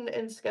went ahead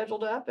and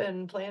scheduled up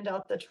and planned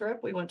out the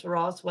trip. We went to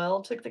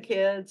Roswell, took the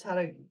kids, had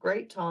a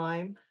great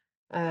time.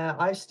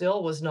 I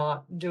still was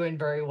not doing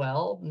very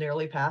well,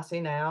 nearly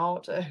passing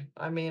out.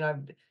 I mean,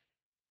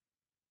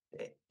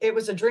 it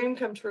was a dream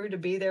come true to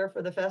be there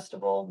for the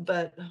festival,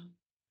 but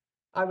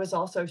I was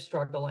also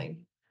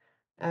struggling.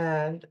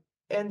 And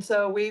and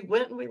so we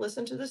went and we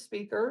listened to the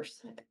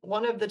speakers.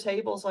 One of the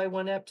tables I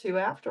went up to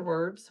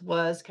afterwards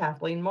was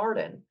Kathleen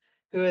Martin,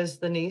 who is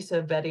the niece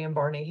of Betty and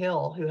Barney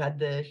Hill, who had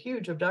the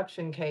huge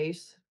abduction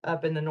case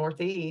up in the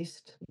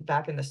Northeast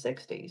back in the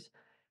 60s.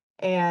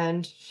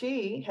 And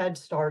she had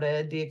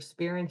started the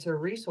Experiencer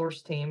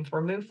Resource Team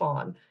for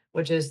MUFON,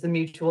 which is the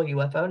Mutual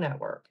UFO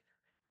Network.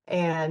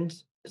 And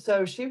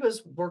so she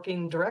was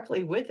working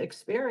directly with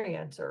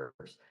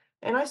experiencers.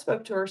 And I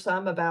spoke to her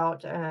some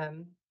about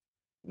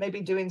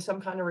maybe doing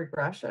some kind of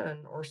regression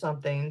or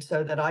something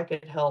so that I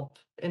could help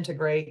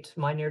integrate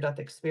my near-death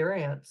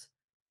experience,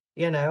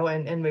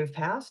 and move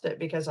past it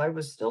because I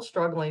was still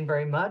struggling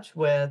very much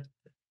with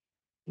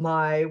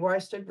where I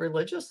stood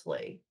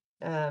religiously,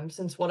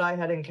 since what I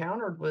had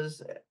encountered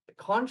was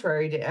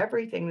contrary to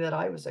everything that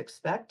I was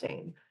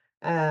expecting.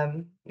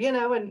 And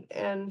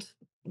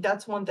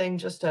that's one thing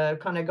just to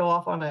kind of go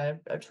off on a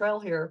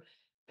trail here.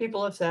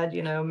 People have said,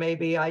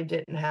 maybe I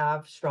didn't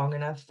have strong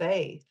enough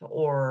faith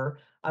or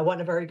I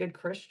wasn't a very good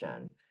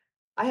Christian.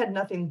 I had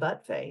nothing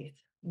but faith.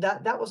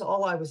 That was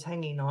all I was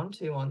hanging on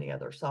to on the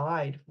other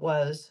side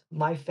was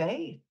my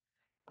faith.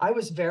 I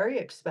was very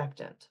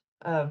expectant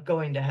of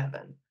going to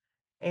heaven.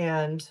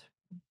 And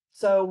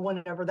so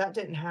whenever that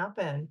didn't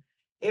happen,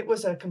 it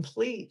was a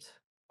complete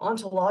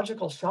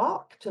ontological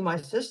shock to my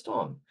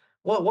system.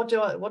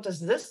 What does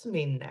this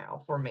mean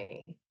now for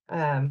me?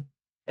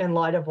 In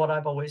light of what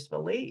I've always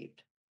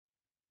believed.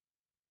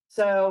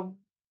 So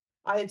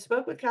I had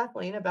spoke with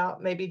Kathleen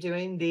about maybe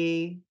doing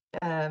the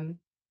um,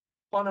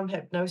 quantum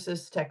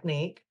hypnosis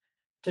technique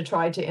to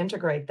try to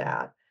integrate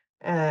that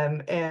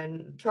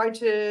and try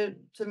to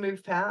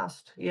move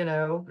past,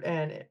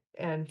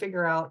 and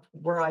figure out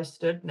where I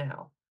stood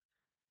now.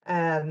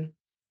 Um,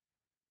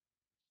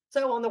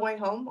 so on the way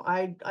home,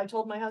 I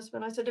told my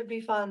husband, I said it'd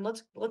be fun.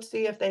 Let's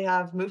see if they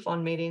have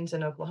MUFON meetings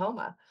in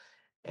Oklahoma,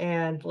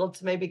 and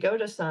let's maybe go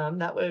to some.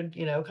 That would,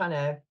 kind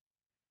of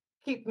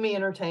keep me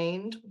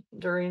entertained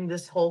during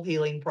this whole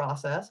healing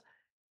process.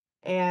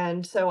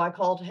 And so I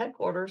called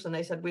headquarters, and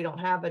they said we don't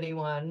have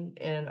anyone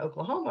in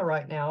Oklahoma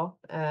right now,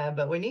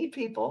 but we need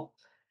people.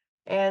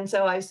 And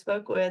so I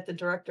spoke with the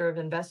director of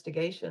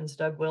investigations,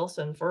 Doug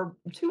Wilson, for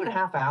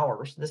 2.5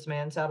 hours. This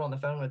man sat on the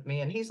phone with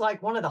me, and he's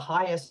like one of the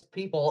highest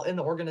people in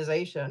the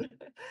organization.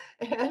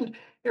 And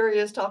here he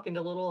is talking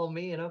to little old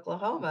me in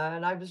Oklahoma,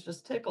 and I was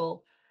just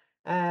tickled.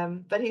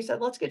 But he said,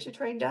 let's get you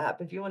trained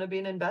up. If you want to be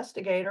an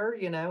investigator,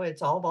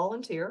 it's all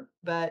volunteer,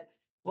 but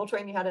we'll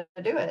train you how to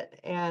do it.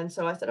 And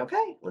so I said,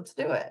 okay, let's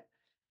do it.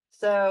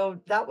 So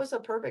that was a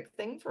perfect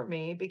thing for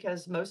me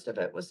because most of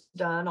it was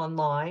done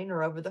online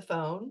or over the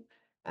phone.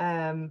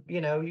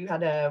 You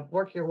had to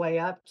work your way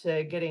up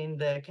to getting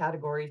the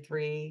category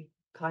 3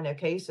 kind of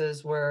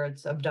cases where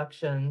it's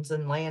abductions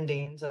and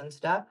landings and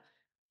stuff.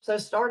 So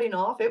starting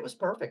off, it was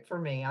perfect for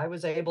me. I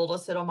was able to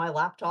sit on my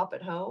laptop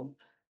at home.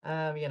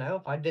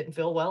 If I didn't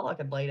feel well, I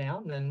could lay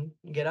down and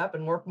get up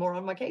and work more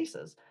on my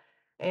cases.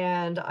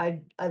 And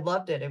I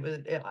loved it. It was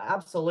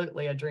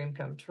absolutely a dream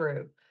come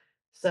true.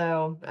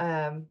 So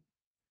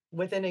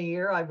within a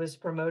year, I was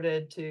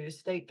promoted to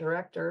state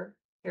director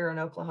here in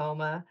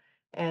Oklahoma,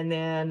 and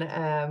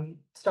then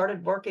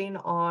started working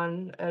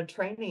on a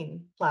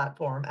training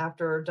platform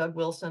after Doug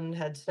Wilson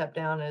had stepped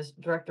down as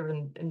director of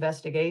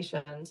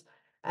investigations.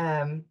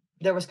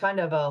 There was kind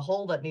of a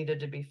hole that needed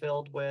to be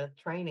filled with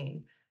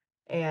training.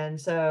 And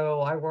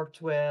so I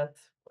worked with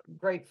a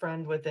great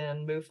friend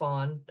within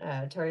MUFON,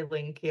 Terry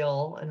Lynn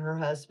Keel and her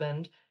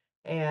husband,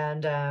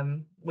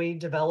 and we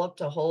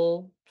developed a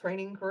whole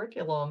training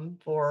curriculum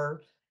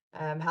for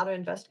how to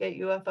investigate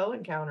UFO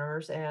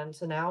encounters. And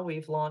so now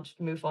we've launched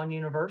MUFON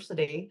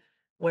University,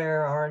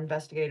 where our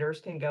investigators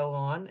can go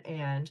on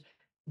and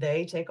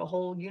they take a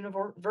whole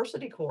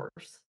university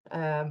course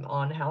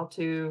on how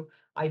to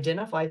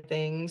identify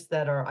things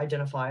that are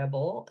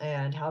identifiable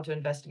and how to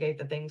investigate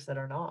the things that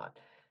are not.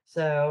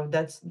 So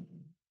that's,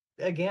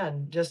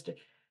 again, just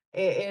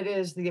it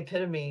is the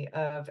epitome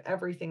of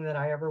everything that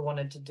I ever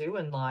wanted to do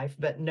in life,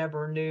 but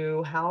never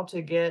knew how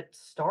to get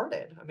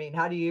started. I mean,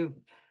 how do you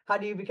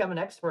become an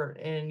expert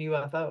in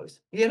UFOs?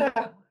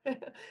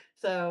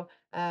 So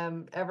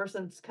ever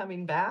since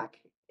coming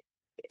back,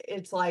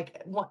 it's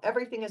like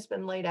everything has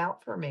been laid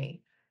out for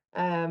me.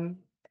 Um,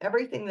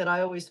 Everything that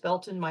I always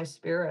felt in my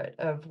spirit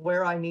of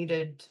where I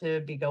needed to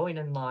be going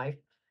in life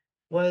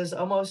was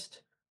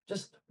almost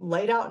just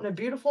laid out in a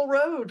beautiful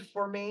road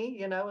for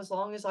me, as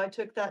long as I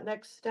took that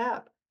next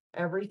step.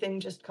 Everything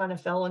just kind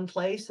of fell in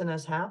place and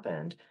has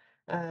happened.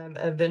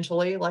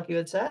 Eventually, like you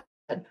had said,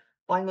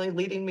 finally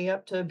leading me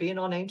up to being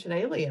on Ancient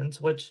Aliens,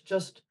 which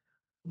just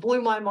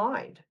blew my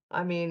mind.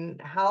 I mean,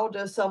 how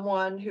does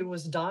someone who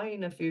was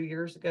dying a few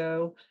years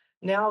ago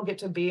now get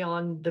to be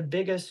on the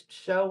biggest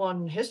show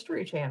on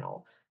History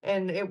Channel?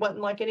 And it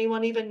wasn't like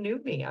anyone even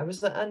knew me. I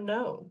was the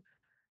unknown.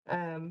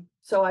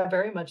 So I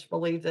very much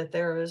believe that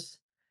there is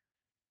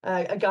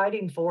a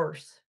guiding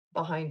force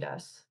behind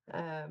us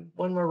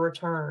when we're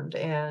returned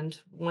and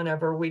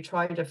whenever we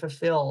try to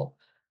fulfill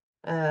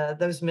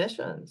those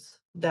missions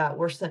that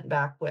we're sent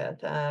back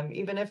with.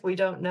 Even if we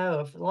don't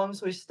know, as long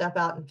as we step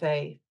out in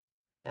faith,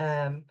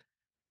 um,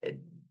 it,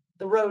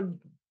 the road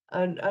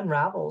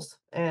unravels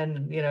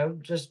and,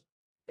 just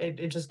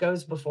it just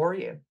goes before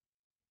you.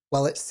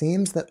 Well, it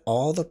seems that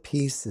all the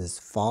pieces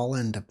fall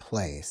into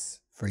place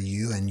for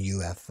you and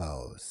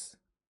UFOs.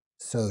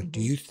 So, do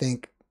Mhm. you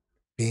think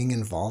being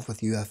involved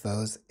with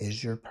UFOs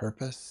is your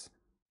purpose?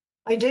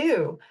 I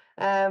do.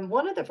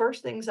 One of the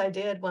first things I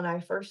did when I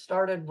first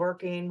started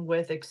working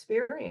with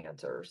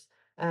experiencers,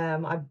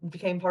 I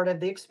became part of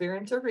the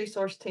experiencer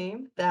resource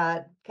team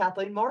that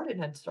Kathleen Martin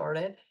had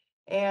started.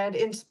 And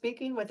in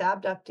speaking with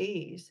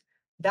abductees,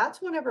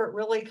 that's whenever it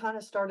really kind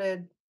of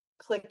started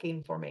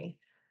clicking for me.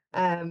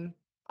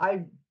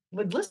 I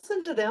would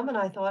listen to them and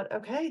I thought,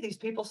 okay, these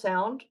people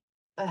sound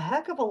a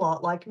heck of a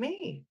lot like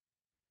me.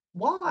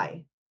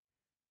 Why?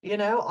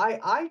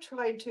 I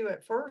tried to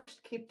at first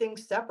keep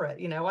things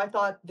separate. I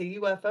thought the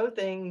UFO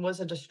thing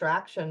was a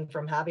distraction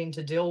from having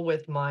to deal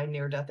with my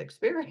near-death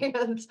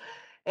experience.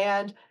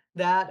 And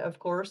that, of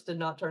course, did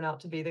not turn out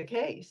to be the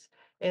case.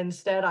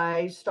 Instead,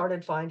 I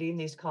started finding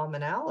these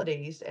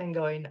commonalities and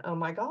going, oh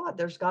my God,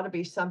 there's got to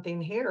be something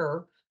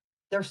here.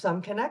 There's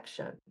some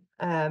connection.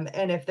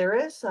 And if there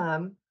is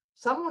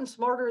someone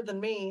smarter than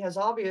me has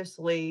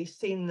obviously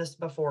seen this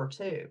before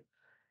too.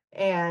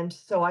 And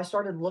so I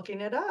started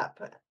looking it up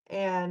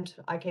and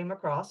I came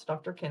across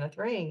Dr. Kenneth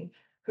Ring,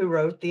 who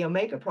wrote the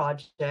Omega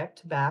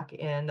Project back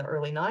in the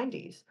early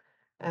 90s.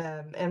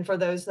 And for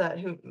those that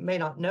who may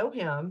not know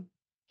him,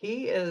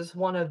 he is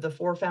one of the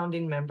four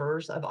founding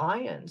members of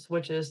IONS,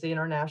 which is the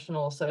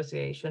International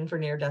Association for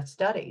Near Death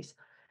Studies.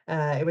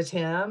 It was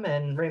him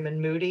and Raymond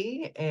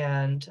Moody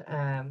and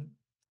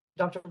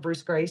Dr.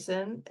 Bruce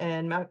Grayson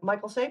and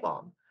Michael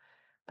Sabom.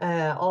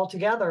 All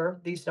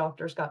together, these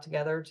doctors got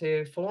together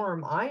to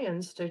form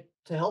IONS to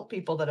help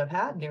people that have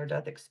had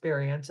near-death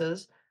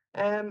experiences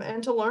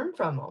and to learn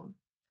from them.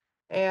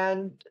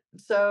 And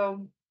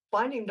so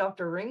finding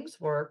Dr. Ring's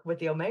work with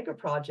the Omega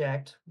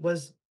Project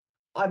was,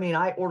 I mean,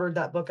 I ordered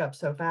that book up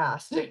so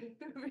fast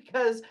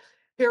because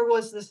here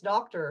was this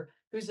doctor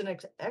who's an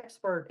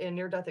expert in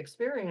near-death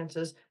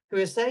experiences who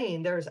is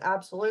saying there's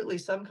absolutely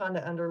some kind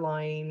of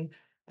underlying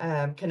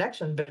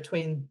connection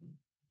between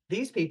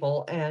these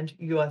people and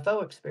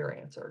UFO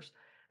experiencers.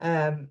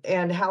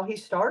 And how he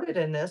started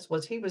in this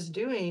was he was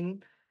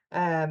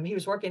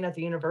working at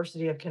the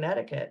University of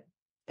Connecticut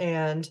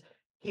and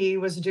he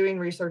was doing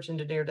research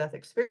into near-death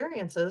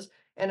experiences,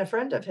 and a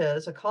friend of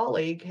his, a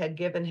colleague, had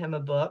given him a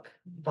book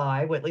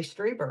by Whitley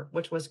Strieber,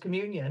 which was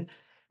Communion.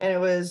 And it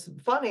was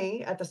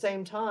funny at the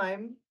same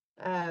time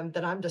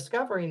that I'm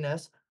discovering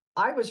this,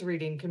 I was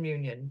reading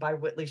Communion by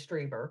Whitley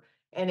Strieber,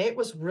 and it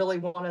was really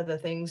one of the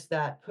things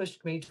that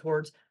pushed me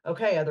towards,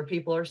 okay, other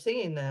people are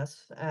seeing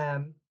this.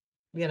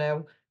 you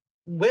know,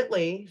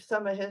 Whitley,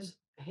 some of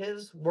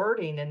his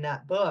wording in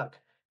that book,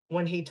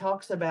 when he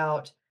talks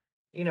about,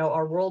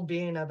 our world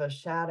being of a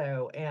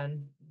shadow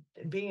and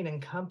being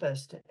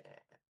encompassed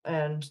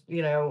and,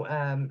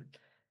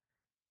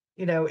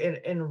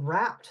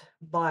 enwrapped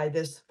by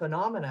this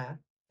phenomena,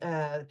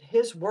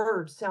 his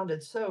words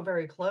sounded so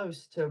very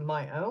close to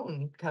my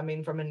own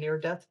coming from a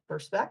near-death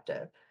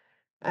perspective.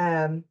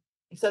 Um,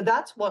 so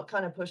that's what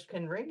kind of pushed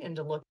Ken Ring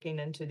into looking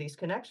into these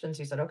connections.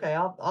 He said, "Okay,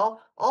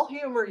 I'll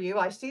humor you.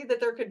 I see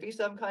that there could be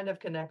some kind of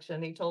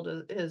connection." He told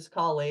his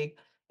colleague,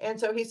 and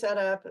so he set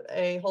up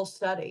a whole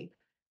study,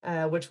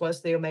 which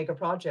was the Omega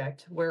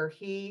Project, where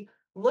he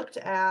looked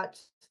at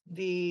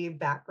the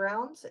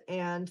backgrounds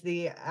and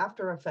the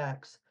after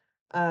effects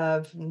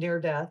of near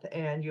death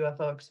and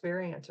UFO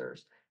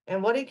experiencers.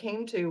 And what he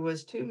came to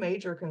was two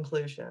major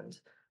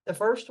conclusions. The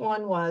first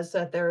one was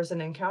that there is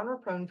an encounter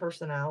prone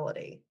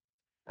personality.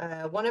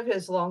 One of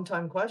his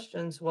longtime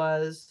questions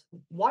was,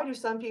 why do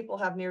some people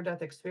have near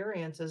death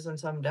experiences and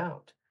some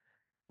don't?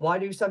 Why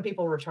do some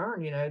people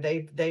return?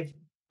 They've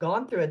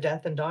gone through a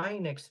death and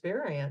dying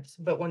experience,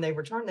 but when they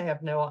return, they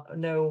have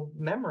no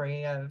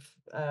memory of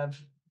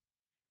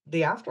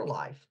the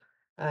afterlife.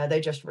 They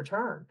just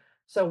return.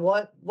 So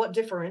what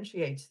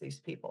differentiates these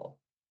people?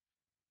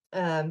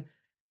 Um,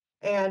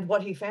 and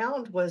what he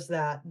found was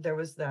that there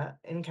was that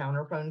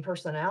encounter prone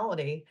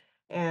personality,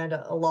 and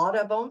a lot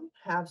of them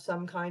have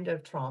some kind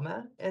of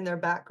trauma in their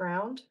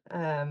background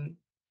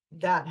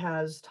that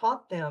has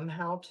taught them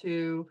how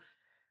to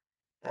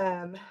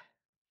um,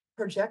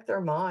 project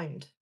their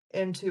mind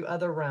into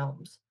other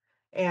realms.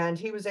 And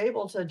he was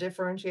able to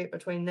differentiate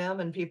between them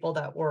and people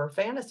that were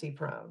fantasy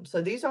prone.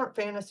 So these aren't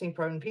fantasy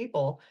prone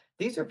people.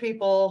 These are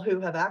people who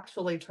have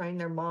actually trained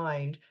their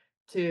mind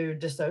to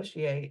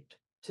dissociate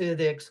to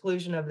the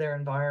exclusion of their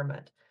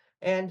environment.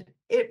 And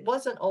it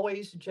wasn't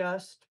always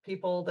just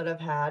people that have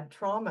had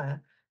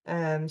trauma.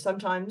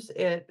 Sometimes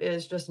it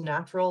is just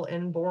natural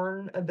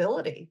inborn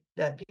ability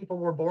that people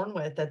were born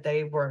with, that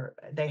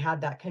they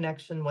had that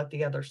connection with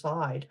the other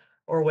side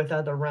or with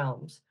other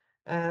realms.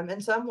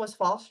 And some was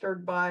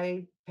fostered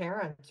by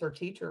parents or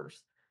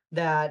teachers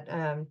that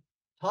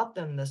taught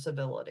them this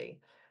ability.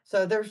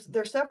 So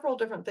there's several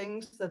different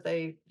things that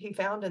he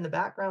found in the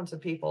backgrounds of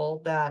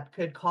people that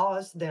could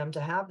cause them to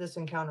have this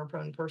encounter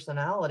prone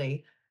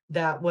personality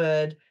that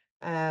would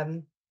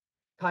um,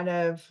 kind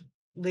of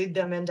lead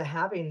them into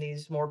having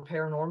these more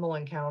paranormal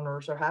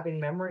encounters or having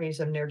memories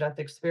of near death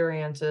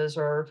experiences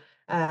or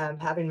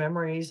having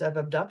memories of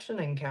abduction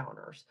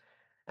encounters.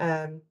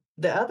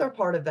 The other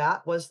part of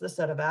that was the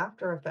set of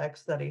after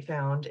effects that he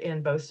found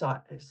in both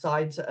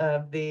sides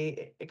of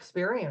the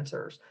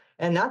experiencers.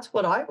 And that's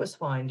what I was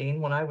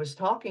finding when I was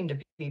talking to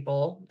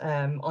people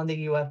on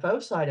the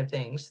UFO side of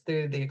things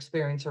through the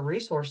experiencer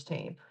resource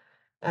team.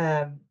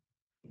 Um,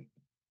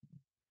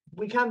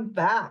 we come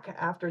back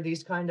after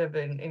these kind of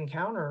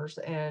encounters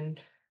and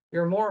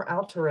you're more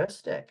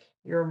altruistic.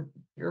 You're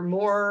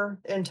more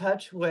in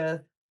touch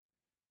with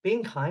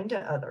being kind to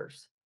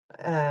others.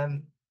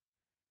 Um,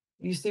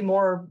 you see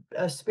more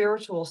a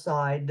spiritual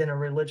side than a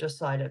religious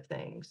side of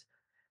things.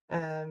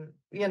 And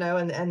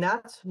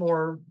that's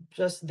more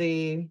just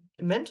the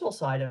mental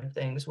side of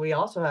things. We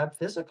also have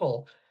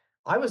physical.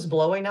 I was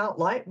blowing out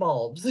light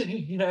bulbs,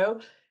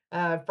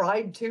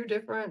 fried two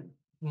different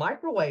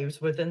microwaves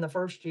within the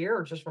first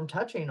year just from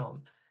touching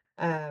them.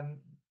 Um,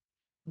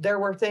 there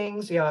were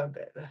things,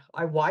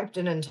 I wiped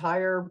an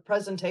entire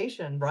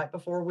presentation right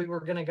before we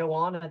were going to go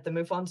on at the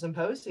MUFON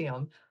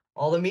symposium.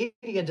 All the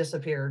media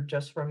disappeared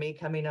just from me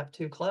coming up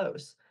too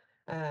close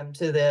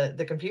to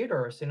the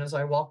computer. As soon as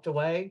I walked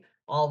away,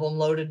 all of them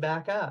loaded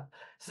back up.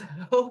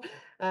 So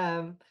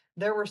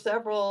there were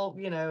several,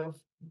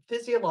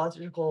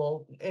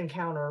 physiological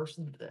encounters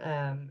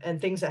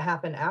and things that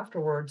happened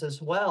afterwards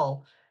as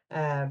well.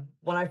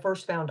 When I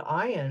first found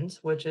IONS,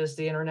 which is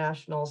the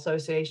International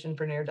Association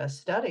for Near-Death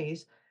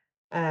Studies,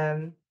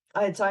 um,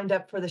 I had signed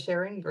up for the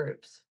sharing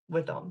groups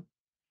with them.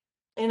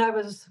 And it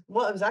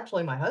was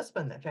actually my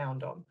husband that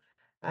found them.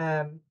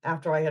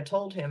 After I had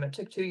told him, it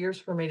took 2 years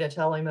for me to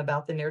tell him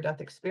about the near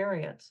death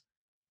experience.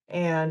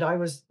 And I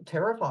was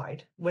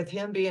terrified. With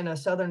him being a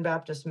Southern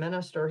Baptist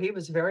minister, he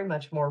was very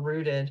much more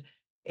rooted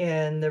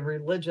in the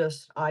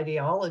religious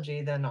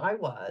ideology than I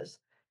was.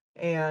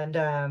 And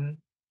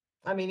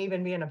I mean,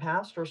 even being a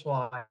pastor's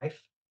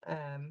wife,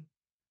 um,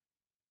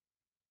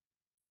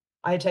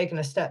 I had taken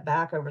a step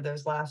back over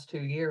those last 2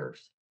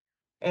 years.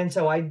 And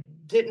so I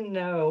didn't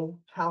know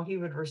how he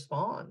would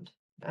respond.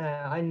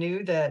 I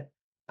knew that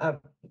uh,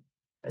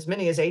 as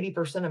many as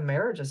 80% of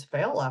marriages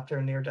fail after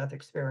a near death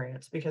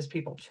experience because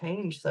people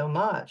change so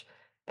much.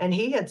 And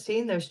he had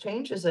seen those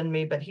changes in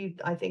me, but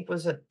I think,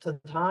 was at the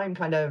time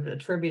kind of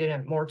attributing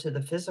it more to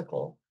the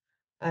physical,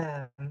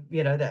 um,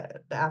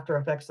 the after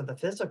effects of the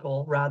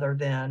physical rather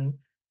than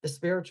the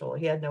spiritual.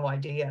 He had no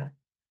idea.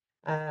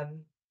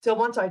 So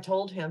once I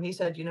told him, he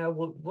said,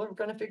 we're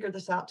going to figure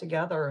this out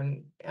together.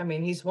 And I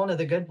mean, he's one of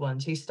the good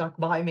ones. He stuck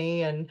by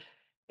me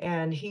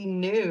and he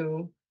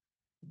knew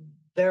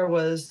there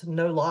was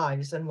no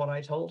lies in what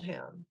I told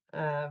him.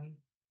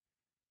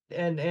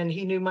 and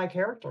he knew my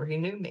character, he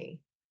knew me.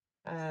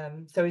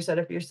 So he said,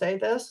 if you say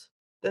this,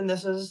 then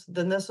this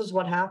is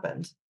what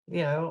happens.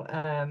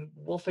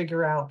 We'll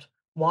figure out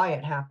why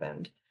it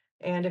happened.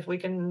 And if we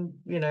can,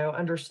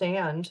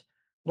 understand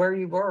where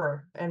you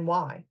were and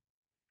why.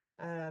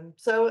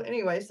 So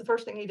anyways, the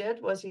first thing he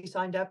did was he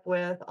signed up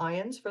with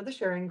IONS for the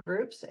sharing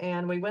groups,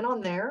 and we went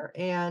on there,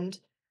 and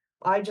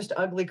I just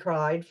ugly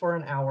cried for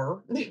an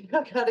hour. I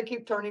got to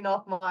keep turning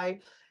off my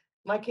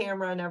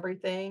camera and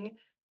everything.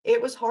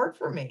 It was hard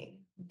for me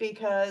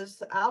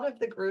because out of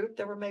the group,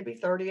 there were maybe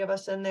 30 of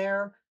us in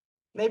there.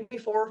 Maybe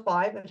 4 or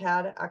 5 had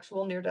had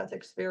actual near-death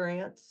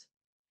experience,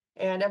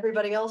 and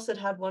everybody else had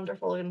had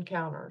wonderful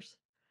encounters.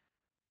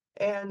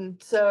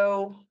 And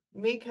so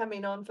me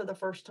coming on for the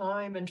first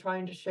time and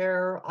trying to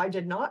share, I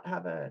did not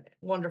have a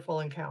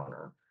wonderful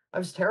encounter. I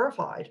was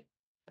terrified.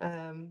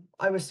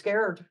 I was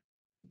scared.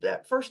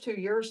 That first 2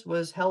 years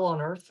was hell on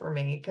earth for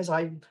me because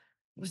I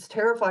was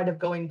terrified of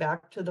going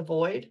back to the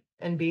void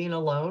and being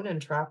alone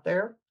and trapped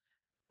there.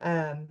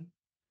 Um,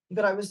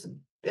 but I was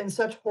in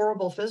such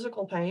horrible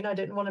physical pain, I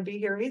didn't want to be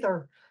here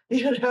either,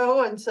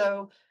 and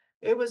so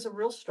it was a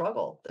real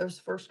struggle those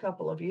first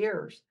couple of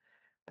years.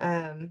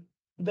 Um,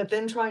 but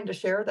then trying to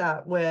share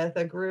that with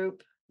a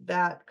group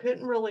that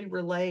couldn't really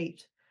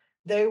relate.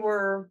 They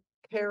were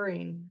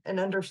caring and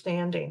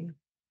understanding.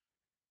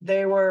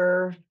 They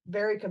were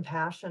very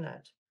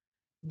compassionate.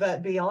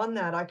 But beyond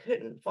that, I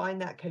couldn't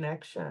find that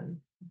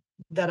connection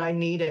that I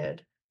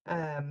needed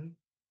um,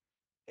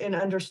 in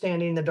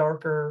understanding the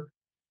darker,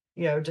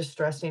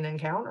 distressing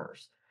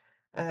encounters.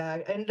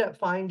 I ended up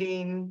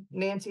finding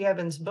Nancy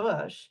Evans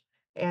Bush,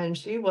 and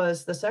she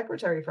was the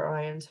secretary for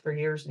IONS for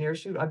years and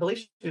years. I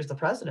believe she was the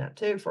president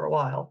too for a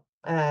while.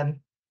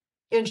 And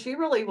she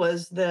really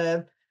was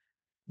the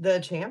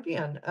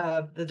champion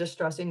of the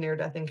distressing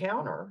near-death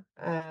encounter.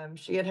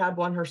 She had had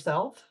one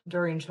herself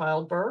during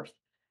childbirth,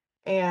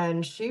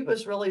 and she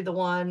was really the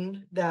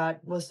one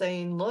that was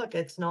saying, look,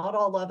 it's not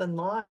all love and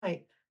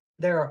light.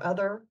 There are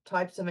other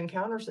types of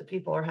encounters that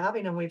people are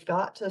having, and we've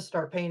got to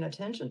start paying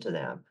attention to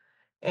them.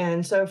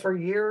 And so for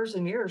years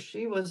and years,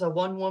 she was a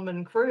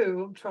one-woman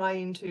crew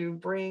trying to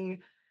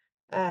bring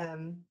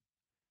um,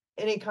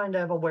 any kind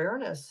of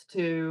awareness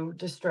to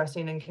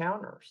distressing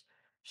encounters.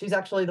 She's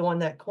actually the one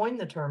that coined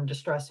the term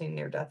distressing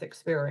near-death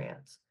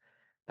experience.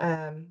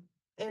 Um,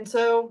 and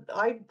so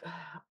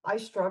I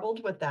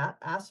struggled with that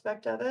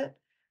aspect of it.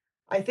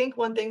 I think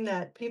one thing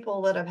that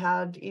people that have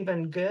had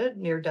even good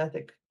near-death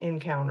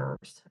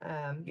encounters,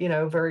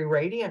 very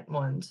radiant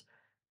ones,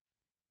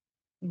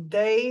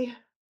 they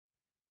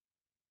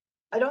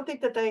I don't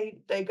think that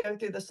they go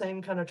through the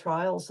same kind of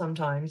trials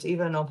sometimes,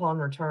 even upon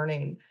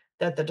returning,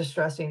 that the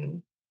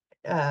distressing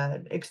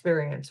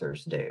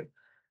experiencers do,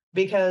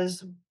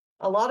 because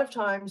a lot of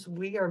times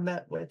we are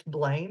met with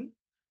blame.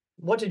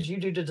 What did you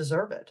do to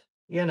deserve it?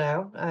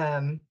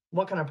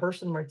 What kind of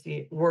person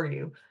were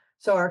you?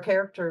 So our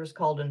character is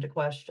called into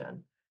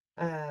question.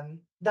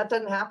 That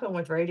doesn't happen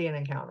with radiant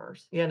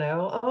encounters,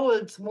 oh,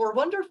 it's more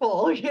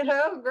wonderful,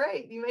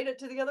 great, you made it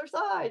to the other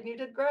side and you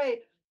did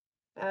great.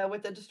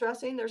 With the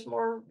distressing, there's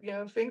more,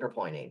 finger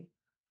pointing.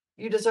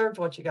 You deserved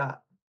what you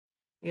got.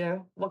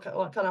 What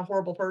kind of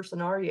horrible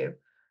person are you?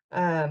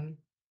 Um,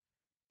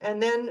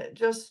 and then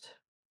just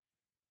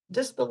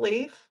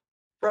disbelief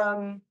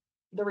from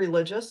the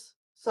religious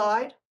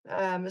side,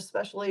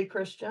 especially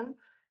Christian.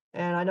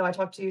 And I know I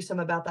talked to you some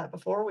about that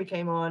before we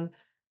came on.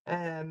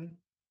 Um,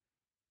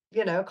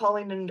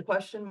 calling into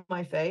question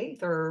my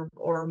faith um,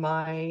 or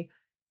my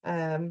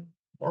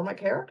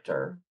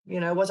character.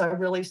 Was I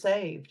really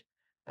saved?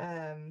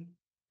 Um,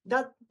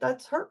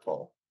 that's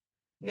hurtful.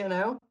 You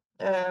know,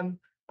 I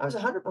was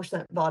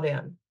 100% bought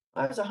in.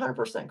 I was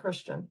 100%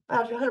 Christian. I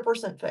had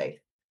 100% faith.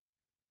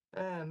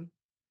 Um,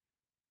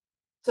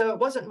 so it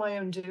wasn't my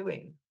own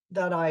doing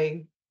that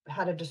I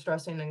had a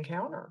distressing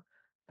encounter.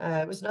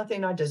 It was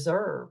nothing I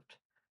deserved,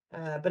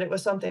 but it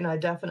was something I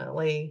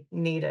definitely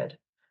needed.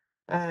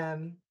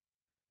 Um,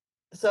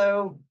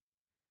 so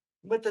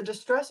with the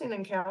distressing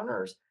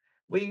encounters,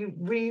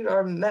 we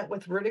are met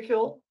with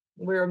ridicule.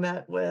 We're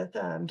met with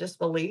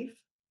disbelief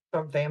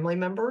from family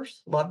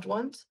members, loved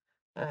ones.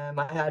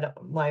 I had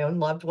my own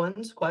loved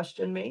ones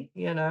question me.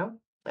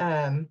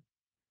 Um,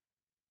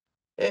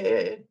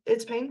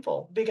 it's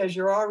painful because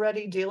you're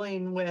already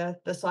dealing with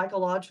the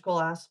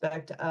psychological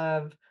aspect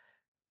of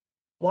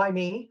why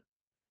me?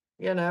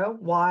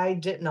 Why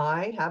didn't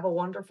I have a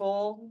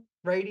wonderful,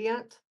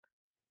 radiant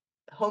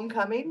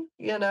homecoming?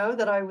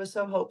 That I was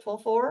so hopeful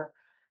for.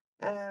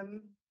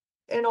 Um,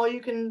 and all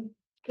you can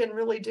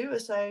really do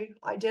is say,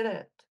 I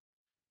didn't.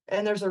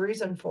 And there's a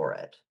reason for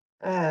it.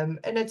 And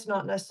it's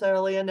not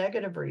necessarily a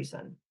negative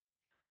reason.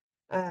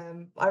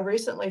 I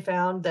recently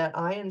found that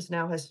IONS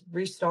now has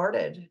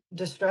restarted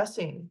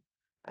distressing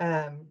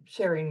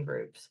sharing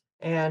groups.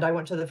 And I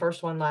went to the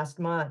first one last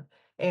month.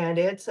 And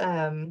it's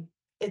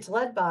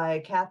led by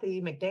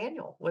Kathy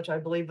McDaniel, which I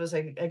believe was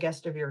a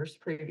guest of yours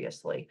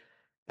previously.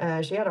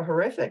 She had a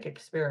horrific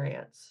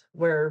experience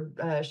where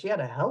she had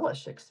a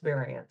hellish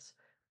experience,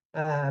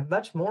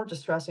 much more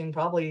distressing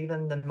probably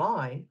even than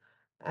mine.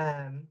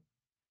 Um,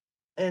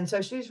 and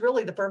so she's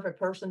really the perfect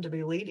person to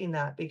be leading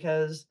that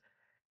because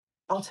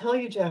I'll tell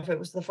you, Jeff, it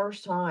was the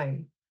first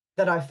time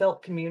that I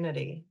felt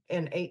community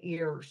in 8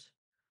 years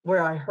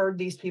where I heard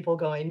these people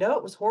going, "No,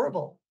 it was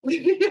horrible."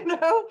 You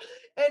know?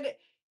 And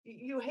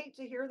you hate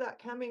to hear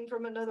that coming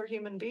from another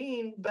human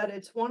being, but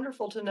it's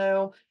wonderful to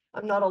know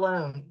I'm not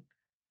alone.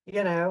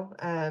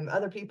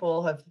 Other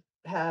people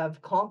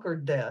have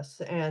conquered this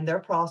and they're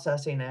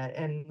processing it,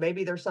 and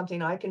maybe there's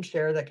something I can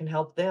share that can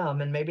help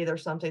them, and maybe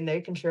there's something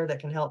they can share that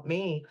can help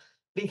me,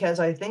 because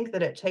I think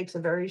that it takes a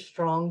very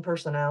strong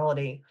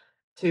personality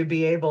to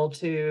be able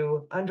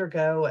to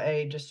undergo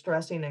a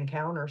distressing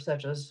encounter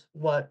such as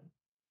what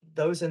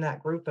those in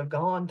that group have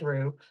gone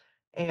through,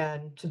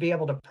 and to be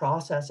able to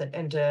process it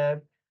and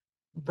to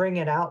bring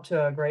it out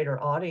to a greater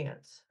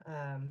audience.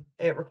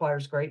 It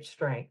requires great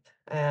strength.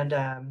 And,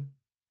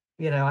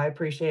 I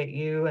appreciate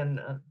you and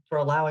for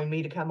allowing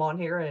me to come on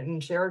here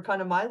and share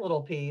kind of my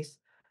little piece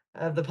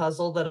of the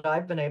puzzle that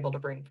I've been able to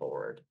bring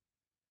forward.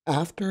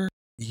 After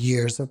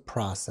years of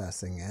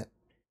processing it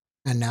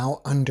and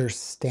now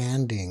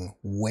understanding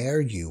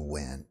where you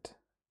went,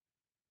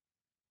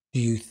 do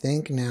you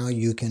think now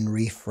you can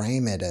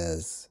reframe it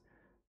as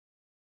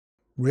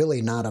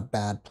really not a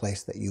bad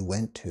place that you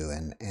went to,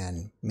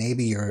 and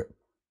maybe your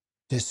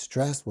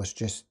distress was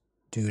just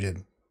due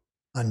to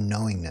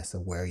unknowingness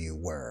of where you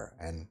were?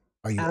 And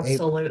are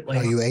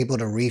Absolutely. you able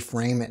to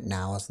reframe it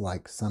now as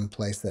like some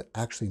place that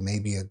actually may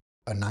be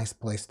a nice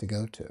place to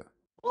go to?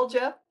 Well,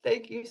 Jeff,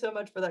 thank you so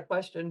much for that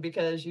question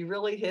because you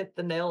really hit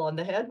the nail on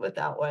the head with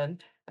that one.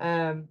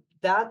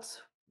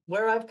 That's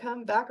where I've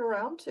come back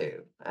around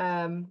to.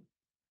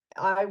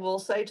 I will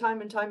say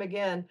time and time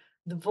again,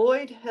 the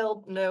void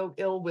held no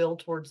ill will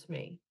towards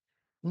me.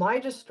 My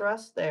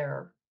distress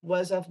there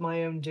was of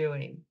my own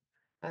doing.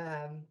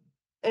 Um,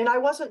 and I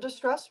wasn't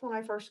distressed when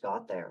I first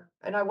got there,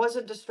 and I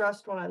wasn't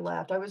distressed when I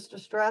left. I was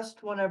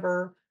distressed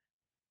whenever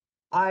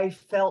I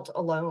felt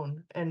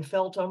alone and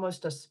felt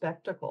almost a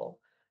spectacle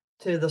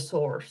to the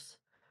source,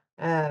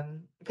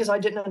 because I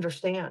didn't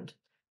understand.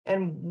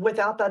 And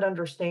without that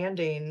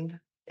understanding,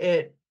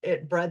 it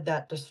bred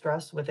that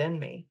distress within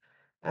me.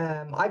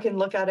 I can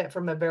look at it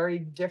from a very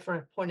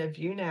different point of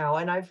view now,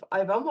 and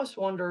I've almost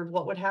wondered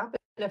what would happen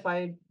if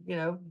I,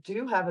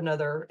 do have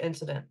another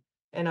incident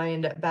and I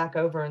end up back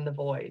over in the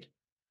void.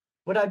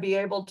 Would I be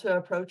able to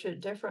approach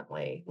it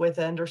differently with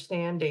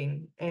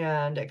understanding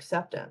and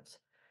acceptance?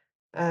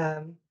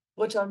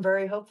 Which I'm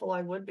very hopeful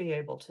I would be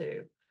able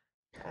to.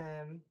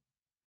 Um,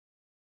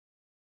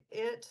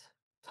 it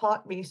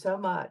taught me so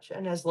much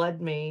and has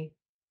led me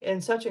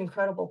in such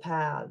incredible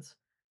paths.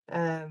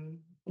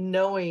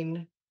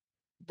 Knowing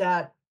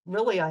that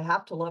really I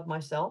have to love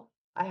myself.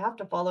 I have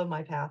to follow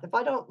my path. If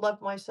I don't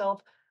love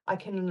myself, I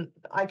can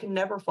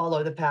never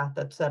follow the path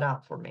that's set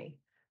out for me.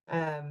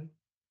 Um,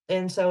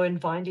 and so in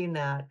finding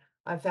that,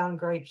 I found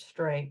great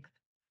strength.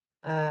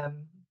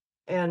 Um,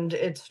 and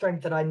it's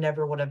strength that I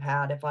never would have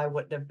had if I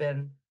wouldn't have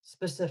been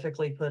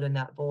specifically put in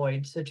that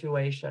void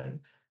situation.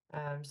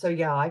 So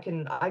yeah, I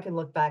can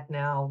look back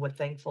now with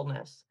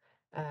thankfulness,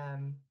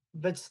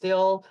 but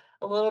still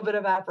a little bit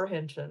of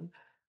apprehension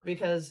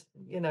because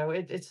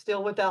it's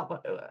still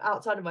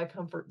outside of my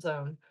comfort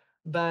zone.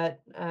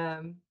 But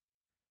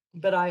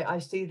I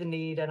see the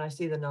need and I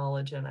see the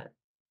knowledge in it.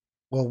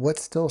 Well,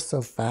 what's still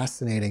so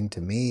fascinating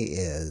to me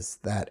is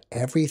that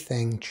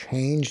everything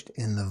changed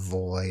in the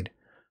void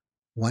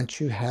once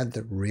you had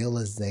the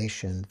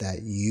realization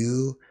that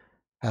you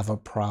have a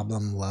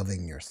problem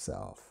loving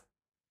yourself.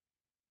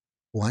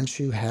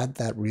 Once you had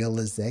that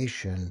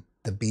realization,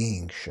 the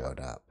being showed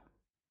up.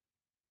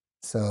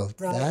 So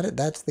Right.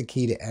 that's the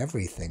key to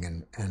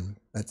everything, and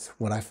that's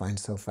what I find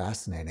so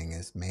fascinating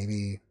is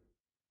maybe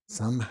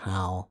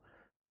somehow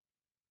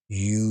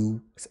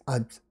you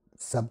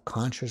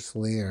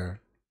subconsciously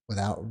or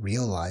without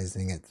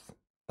realizing it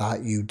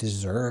thought you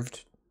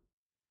deserved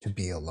to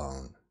be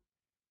alone.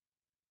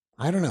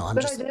 I don't know.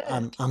 But I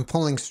didn't. I'm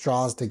pulling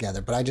straws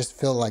together, but I just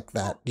feel like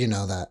that,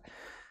 Well,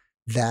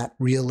 that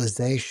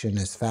realization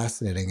is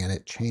fascinating and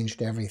it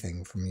changed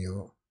everything from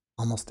you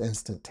almost it did.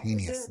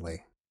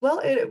 instantaneously. Well,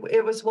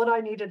 it was what I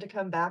needed to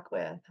come back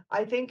with.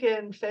 I think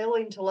in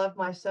failing to love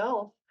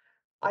myself,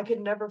 I could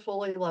never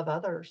fully love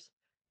others.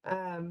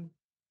 Um,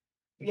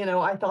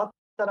 I thought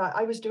that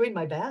I was doing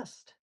my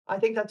best. I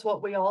think that's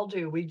what we all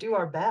do. We do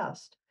our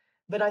best.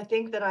 But I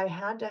think that I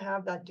had to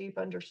have that deep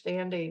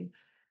understanding.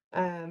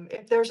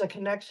 If there's a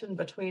connection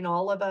between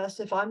all of us,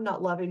 if I'm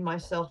not loving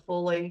myself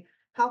fully,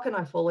 how can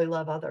I fully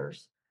love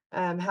others?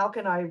 How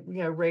can I,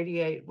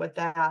 radiate with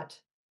that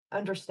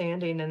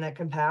understanding and that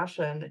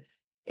compassion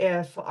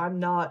if I'm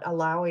not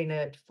allowing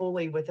it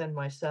fully within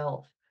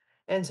myself?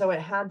 And so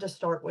it had to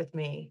start with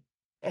me.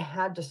 It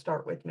had to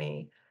start with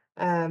me.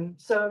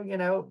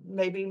 So,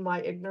 maybe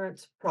my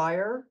ignorance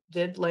prior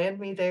did land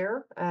me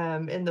there,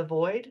 in the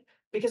void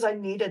because I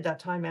needed that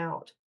time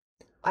out.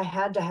 I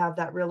had to have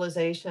that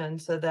realization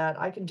so that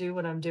I can do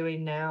what I'm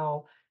doing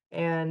now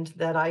and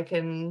that I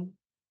can,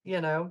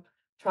 you know,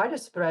 try to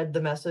spread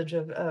the message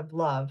of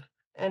love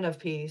and of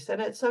peace.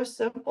 And it's so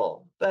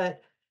simple,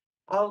 but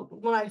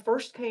when I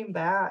first came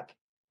back,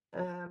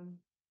 um,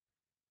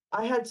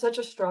 I had such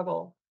a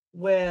struggle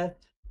with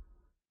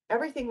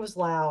everything was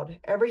loud,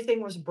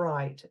 everything was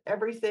bright,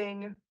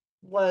 everything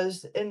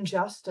was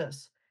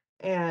injustice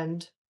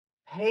and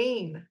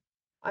pain.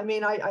 I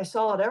mean, I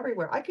saw it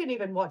everywhere. I couldn't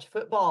even watch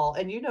football,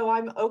 and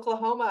I'm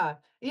Oklahoma,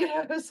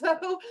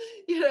 so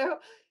you know,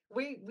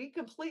 we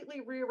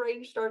completely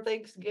rearranged our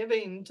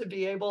Thanksgiving to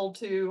be able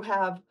to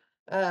have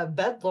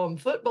bedlam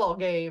football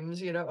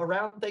games,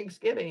 around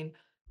Thanksgiving.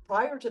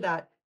 Prior to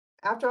that,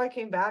 after I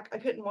came back, I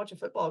couldn't watch a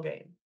football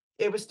game.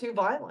 It was too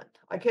violent.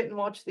 I couldn't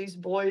watch these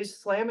boys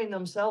slamming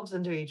themselves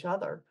into each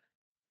other.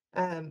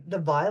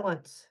 The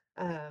violence,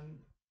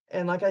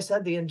 and like I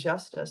said, the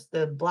injustice,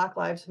 the Black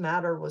Lives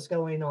Matter was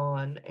going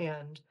on,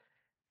 and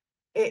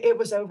it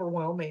was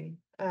overwhelming,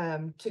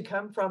 to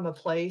come from a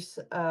place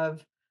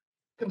of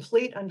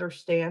complete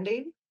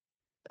understanding,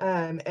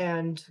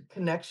 and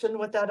connection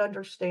with that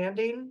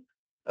understanding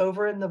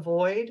over in the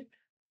void,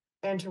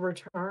 and to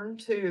return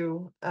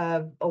to,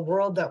 a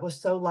world that was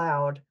so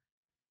loud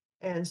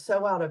and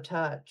so out of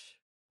touch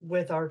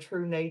with our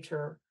true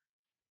nature.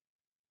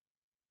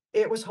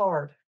 It was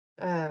hard,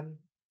 to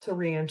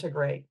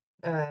reintegrate,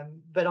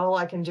 but all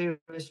I can do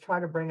is try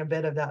to bring a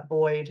bit of that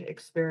void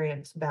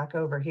experience back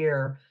over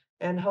here,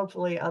 and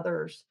hopefully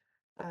others,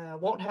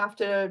 won't have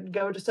to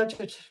go to such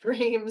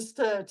extremes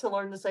to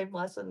learn the same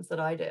lessons that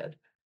I did.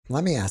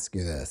 Let me ask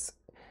you this.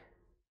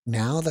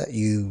 Now that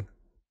you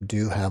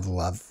do have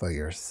love for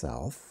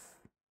yourself,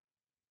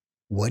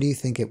 what do you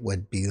think it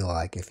would be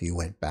like if you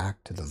went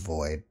back to the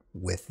void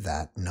with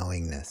that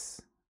knowingness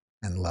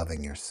and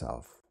loving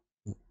yourself?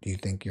 Do you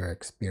think your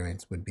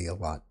experience would be a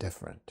lot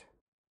different?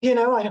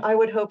 I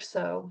would hope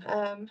so.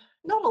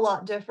 Not a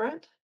lot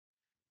different.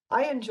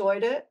 I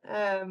enjoyed it,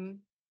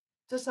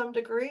 to some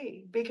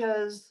degree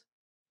because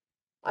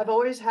I've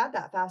always had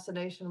that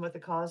fascination with the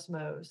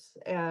cosmos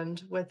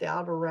and with the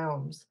outer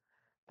realms.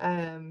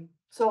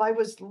 So I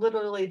was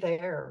literally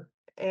there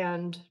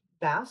and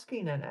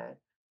basking in it.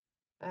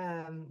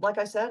 Like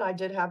I said, I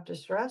did have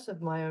distress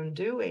of my own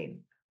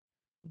doing,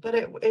 but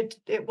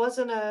it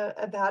wasn't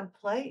a bad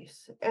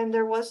place, and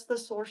there was the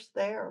source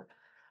there.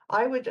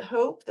 I would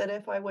hope that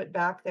if I went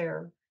back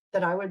there,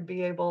 that I would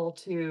be able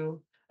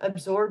to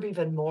absorb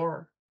even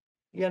more,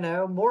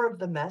 more of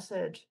the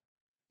message,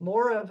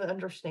 more of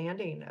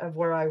understanding of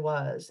where I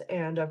was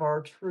and of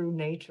our true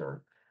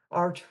nature,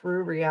 our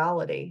true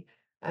reality,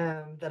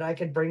 that I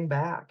could bring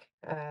back.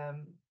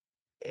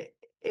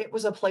 It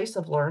was a place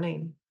of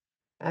learning.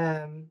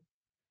 Um,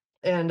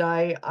 and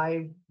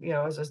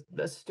as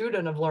a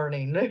student of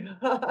learning,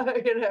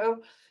 I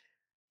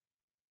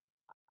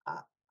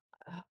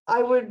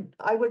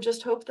I would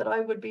just hope that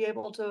I would be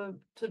able to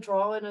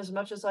draw in as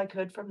much as I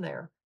could from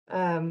there,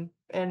 and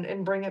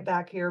bring it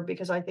back here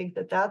because I think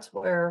that that's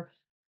where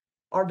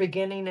our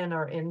beginning and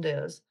our end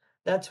is.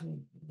 That's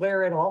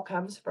where it all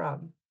comes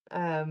from.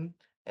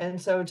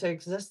 And so to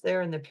exist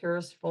there in the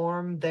purest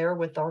form, there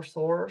with our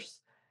source,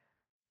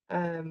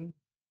 um,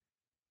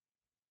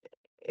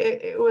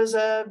 it was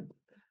a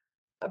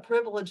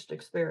privileged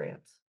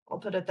experience. I'll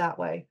put it that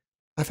way.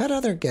 I've had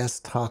other guests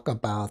talk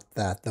about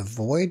that the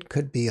void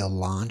could be a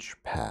launch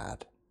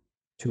pad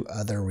to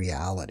other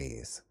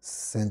realities,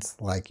 since,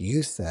 like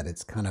you said,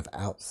 it's kind of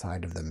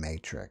outside of the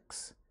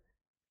matrix.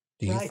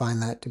 Do you Right.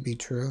 find that to be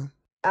true?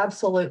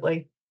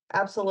 Absolutely.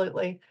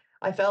 Absolutely.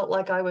 I felt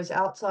like I was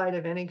outside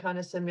of any kind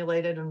of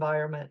simulated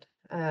environment.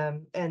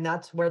 And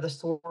that's where the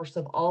source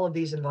of all of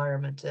these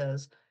environments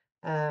is.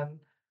 Um,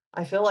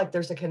 I feel like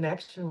there's a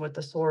connection with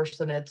the source,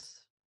 and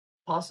it's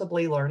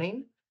possibly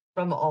learning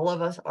from all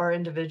of us, our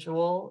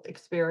individual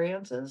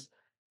experiences.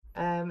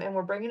 And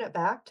we're bringing it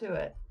back to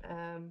it.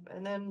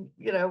 And then,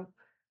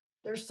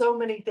 there's so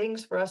many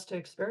things for us to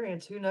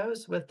experience. Who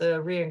knows with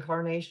the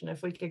reincarnation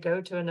if we could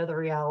go to another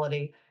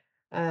reality.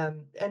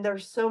 And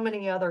there's so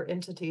many other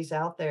entities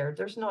out there.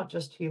 There's not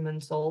just human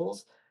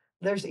souls.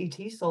 There's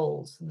ET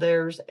souls.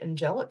 There's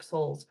angelic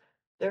souls.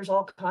 There's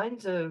all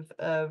kinds of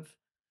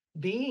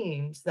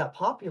beings that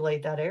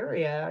populate that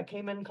area. I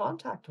came in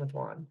contact with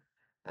one.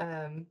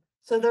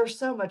 So there's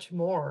so much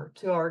more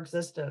to our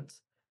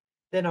existence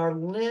than our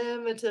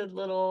limited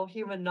little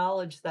human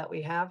knowledge that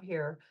we have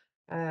here.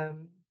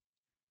 Um,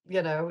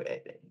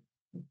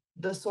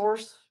 the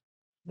source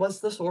was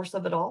the source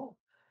of it all.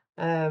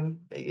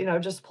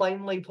 Just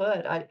plainly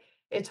put,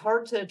 it's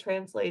hard to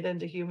translate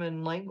into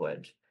human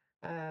language.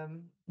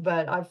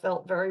 But I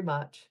felt very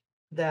much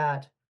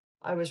that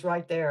I was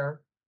right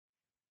there,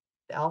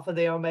 the alpha,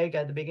 the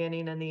omega, the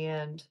beginning and the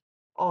end,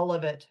 all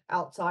of it,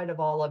 outside of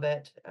all of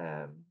it,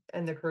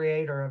 and the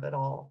creator of it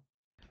all.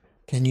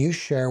 Can you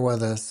share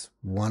with us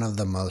one of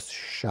the most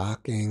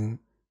shocking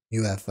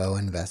UFO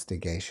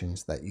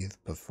investigations that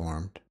you've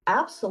performed?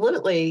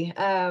 Absolutely.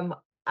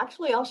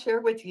 Actually, I'll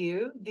share with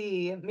you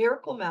the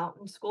Miracle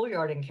Mountain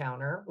schoolyard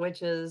encounter,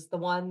 which is the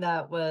one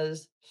that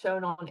was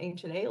shown on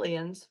Ancient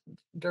Aliens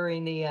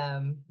during the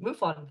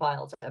MUFON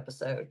Files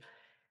episode.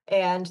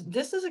 And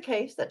this is a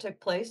case that took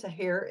place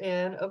here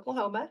in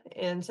Oklahoma,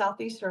 in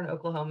southeastern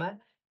Oklahoma,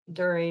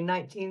 during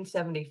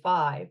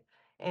 1975.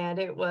 and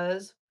it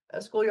was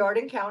a schoolyard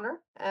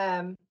encounter.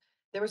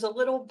 There was a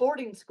little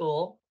boarding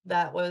school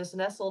that was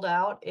nestled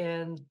out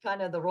in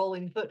kind of the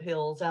rolling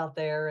foothills out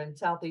there in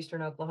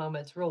southeastern Oklahoma.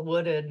 It's real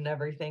wooded and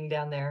everything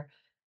down there.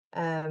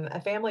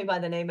 A family by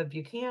the name of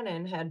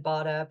Buchanan had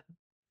bought up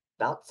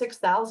about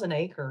 6,000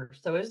 acres.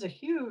 So it was a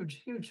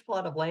huge, huge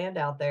plot of land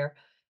out there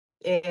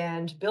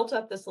and built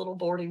up this little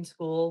boarding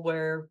school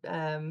where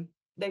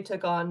they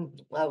took on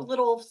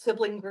little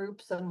sibling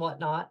groups and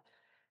whatnot.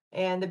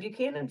 And the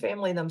Buchanan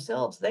family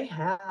themselves, they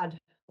had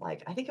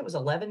like, I think it was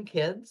 11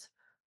 kids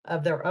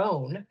of their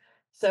own.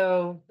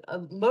 So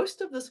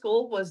most of the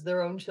school was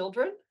their own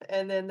children.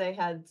 And then they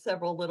had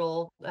several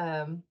little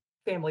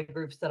family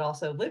groups that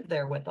also lived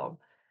there with them.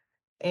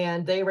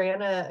 And they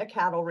ran a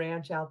cattle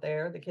ranch out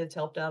there. The kids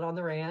helped out on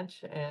the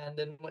ranch and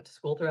then went to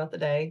school throughout the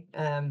day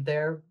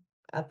there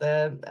at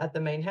the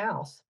main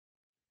house.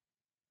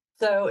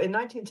 So in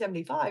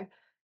 1975,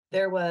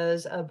 there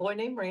was a boy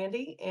named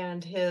Randy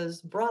and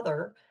his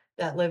brother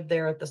that lived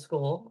there at the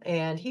school,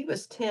 and he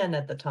was 10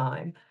 at the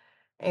time.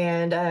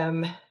 And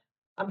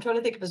I'm trying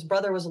to think if his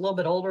brother was a little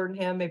bit older than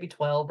him, maybe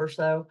 12 or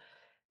so.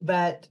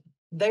 But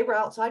they were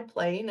outside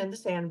playing in the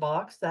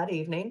sandbox that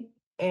evening,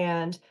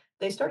 and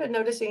they started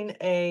noticing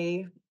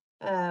a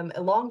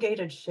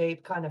elongated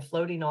shape kind of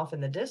floating off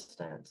in the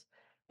distance.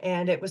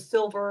 And it was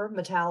silver,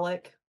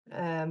 metallic.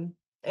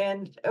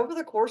 And over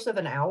the course of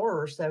an hour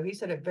or so, he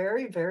said it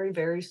very, very,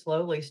 very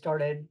slowly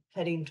started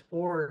heading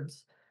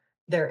towards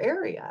their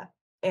area.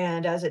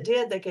 And as it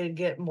did, they could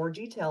get more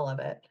detail of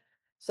it.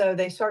 So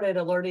they started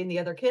alerting the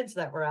other kids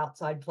that were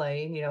outside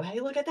playing, hey,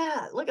 look at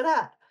that, look at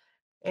that.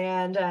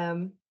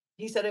 And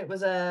he said it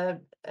was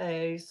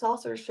a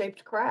saucer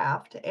shaped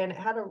craft and it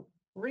had a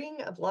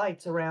ring of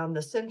lights around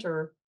the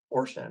center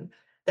portion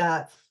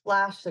that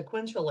flashed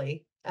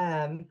sequentially.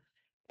 And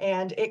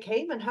it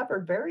came and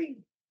hovered very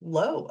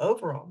low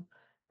over them.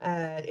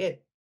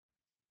 It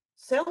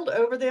sailed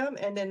over them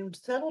and then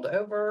settled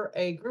over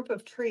a group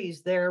of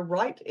trees there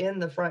right in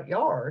the front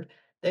yard.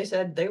 They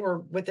said they were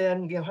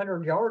within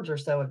 100 yards or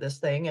so of this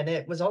thing, and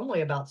it was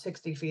only about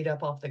 60 feet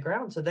up off the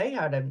ground. So they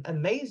had an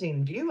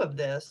amazing view of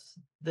this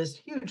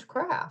huge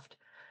craft.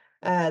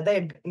 They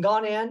had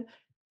gone in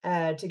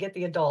to get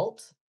the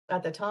adults.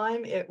 At the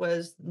time, it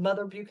was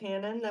Mother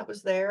Buchanan that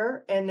was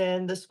there, and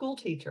then the school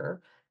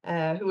teacher,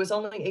 who was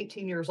only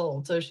 18 years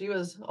old. So she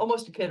was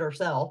almost a kid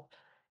herself.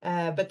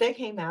 But they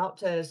came out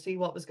to see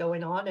what was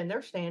going on, and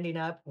they're standing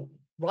up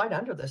right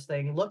under this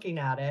thing looking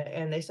at it.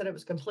 And they said it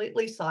was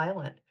completely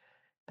silent.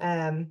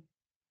 Um,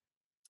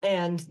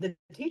 and the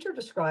teacher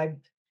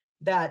described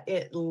that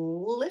it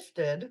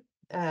lifted.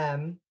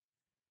 Well,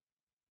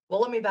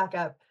 let me back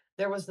up.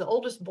 There was the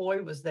oldest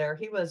boy was there.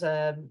 He was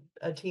a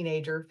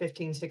teenager,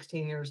 15,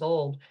 16 years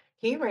old.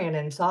 He ran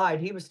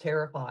inside. He was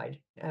terrified,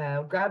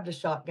 grabbed a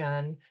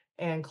shotgun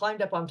and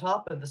climbed up on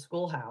top of the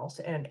schoolhouse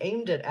and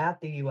aimed it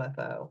at the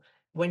UFO.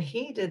 When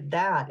he did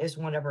that is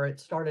whenever it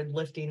started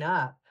lifting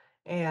up.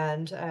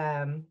 And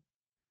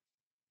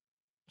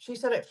she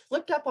said it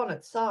flipped up on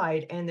its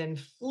side and then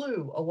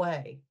flew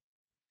away.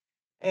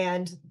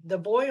 And the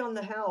boy on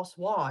the house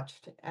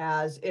watched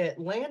as it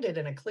landed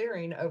in a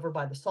clearing over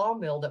by the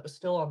sawmill that was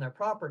still on their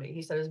property.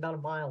 He said it was about a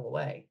mile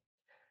away.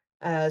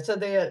 So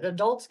the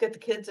adults get the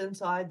kids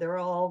inside. They're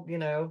all,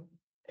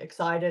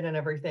 excited and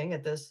everything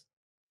at this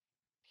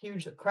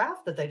huge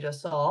craft that they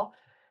just saw.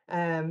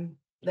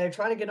 They're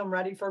trying to get them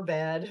ready for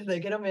bed. They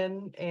get them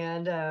in,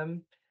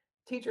 and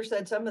teacher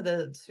said some of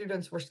the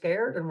students were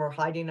scared and were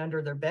hiding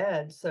under their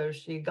beds. So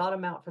she got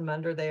them out from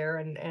under there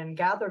and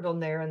gathered them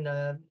there in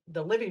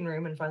the living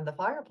room in front of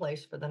the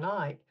fireplace for the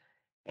night.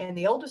 And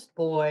the oldest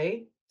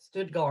boy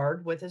stood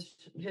guard with his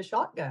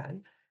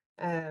shotgun.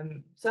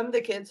 Some of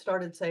the kids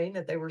started saying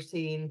that they were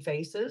seeing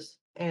faces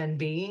and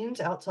beings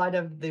outside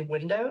of the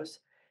windows.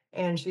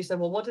 And she said,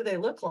 well, what do they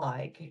look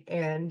like?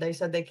 And they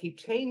said they keep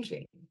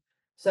changing.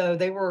 So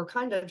they were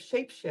kind of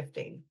shape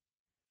shifting.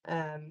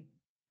 Um,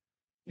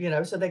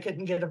 so they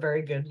couldn't get a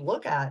very good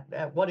look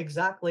at what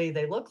exactly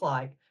they look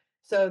like.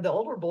 So the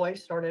older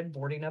boys started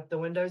boarding up the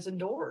windows and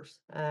doors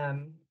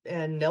and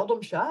nailed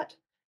them shut.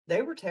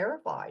 They were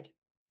terrified.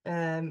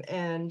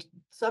 And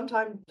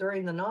sometime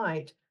during the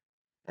night,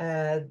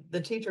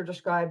 the teacher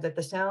described that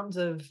the sounds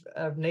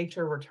of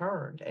nature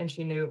returned and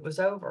she knew it was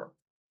over.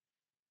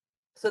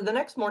 So the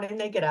next morning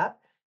they get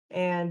up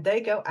and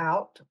they go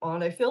out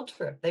on a field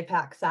trip. They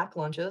pack sack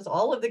lunches.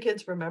 All of the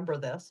kids remember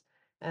this.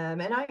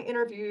 And I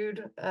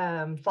interviewed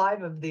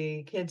 5 of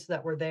the kids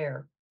that were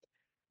there.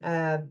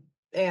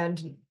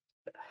 And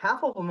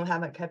half of them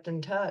haven't kept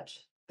in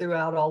touch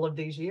throughout all of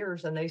these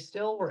years, and they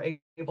still were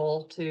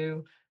able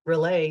to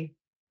relay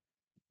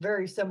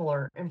very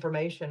similar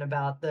information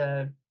about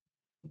the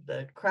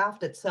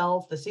craft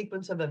itself, the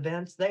sequence of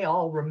events. They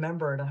all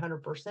remember it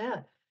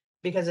 100%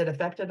 because it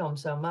affected them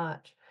so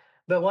much.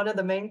 But one of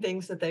the main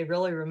things that they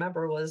really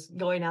remember was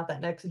going out that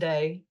next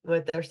day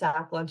with their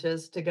sack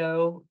lunches to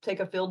go take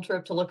a field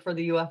trip to look for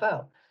the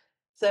UFO.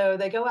 So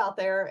they go out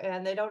there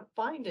and they don't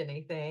find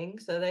anything.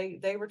 So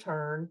they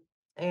return,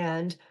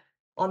 and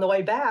On the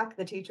way back,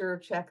 the teacher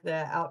checked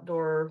the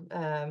outdoor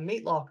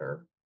meat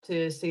locker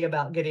to see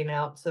about getting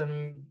out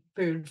some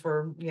food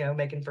for,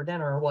 making for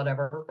dinner or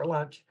whatever for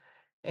lunch.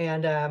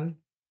 And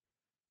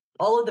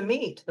all of the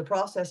meat, the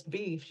processed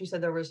beef, she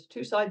said there was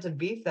 2 sides of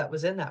beef that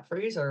was in that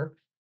freezer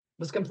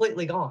was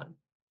completely gone.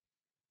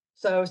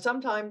 So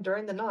sometime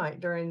during the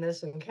night, during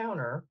this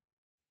encounter,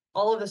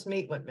 all of this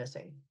meat went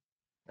missing.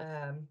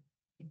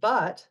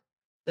 But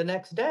the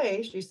next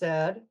day, she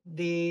said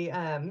the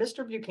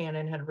Mr.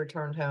 Buchanan had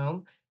returned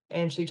home,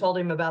 and she told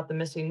him about the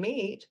missing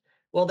meat.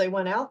 Well, they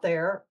went out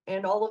there,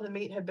 and all of the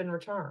meat had been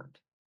returned.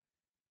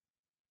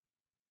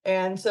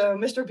 And so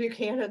Mr.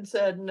 Buchanan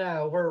said,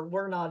 "No,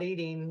 we're not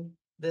eating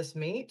this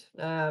meat.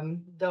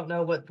 Don't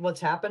know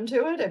what's happened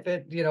to it. If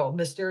it,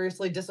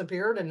 mysteriously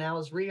disappeared and now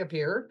has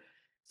reappeared."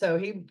 So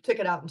he took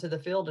it out into the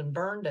field and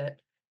burned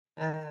it.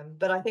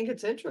 But I think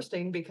it's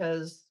interesting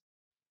because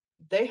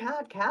they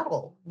had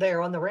cattle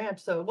there on the ranch,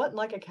 so it wasn't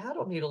like a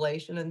cattle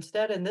mutilation.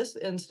 Instead, in this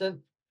instant,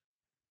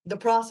 the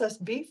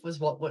processed beef was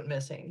what went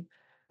missing,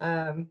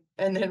 and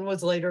then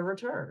was later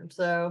returned.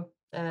 So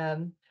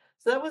that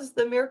was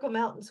the Miracle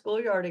Mountain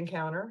schoolyard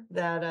encounter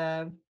that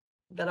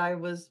I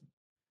was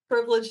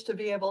privileged to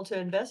be able to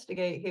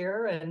investigate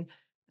here. And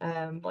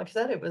like I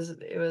said, it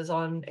was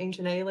on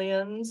Ancient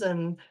Aliens,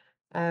 and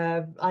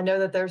I know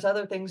that there's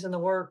other things in the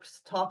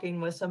works, talking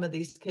with some of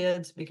these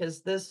kids,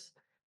 because this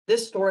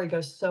story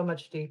goes so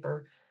much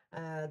deeper.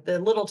 The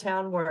little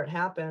town where it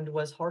happened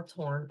was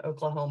Hartshorn,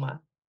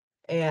 Oklahoma,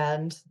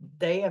 and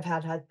they have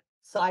had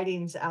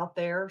sightings out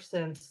there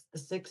since the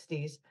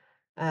 60s.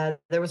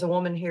 There was a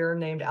woman here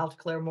named Alta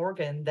Claire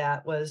Morgan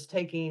that was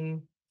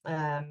taking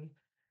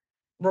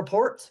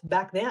reports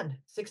back then,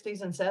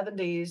 60s and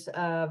 70s,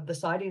 of the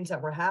sightings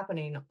that were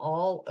happening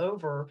all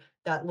over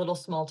that little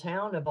small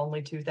town of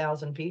only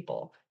 2,000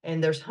 people.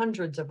 And there's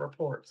hundreds of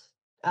reports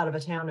out of a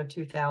town of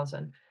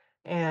 2,000.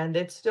 And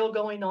it's still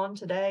going on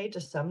today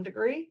to some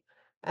degree.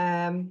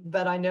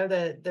 But I know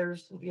that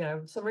there's,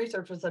 some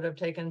researchers that have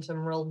taken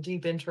some real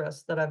deep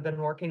interest that I've been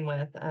working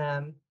with,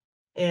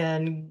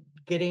 in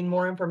getting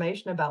more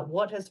information about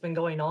what has been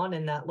going on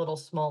in that little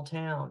small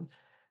town.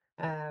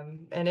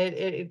 And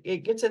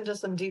it gets into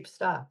some deep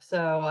stuff.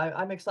 So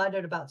I'm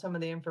excited about some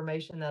of the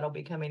information that'll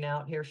be coming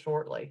out here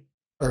shortly.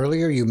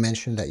 Earlier, you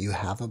mentioned that you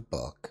have a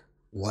book.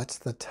 What's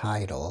the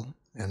title,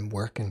 and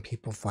where can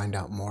people find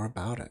out more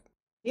about it?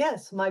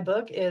 Yes, my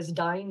book is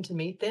Dying to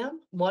Meet Them,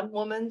 One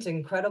Woman's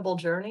Incredible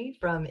Journey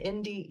from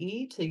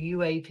N.D.E to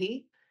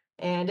U.A.P.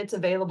 And it's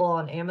available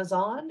on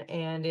Amazon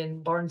and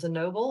in Barnes &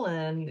 Noble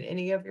and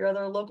any of your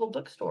other local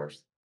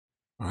bookstores.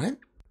 All right.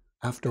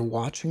 After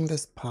watching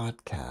this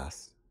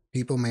podcast,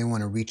 people may want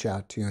to reach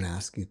out to you and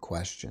ask you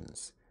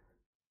questions.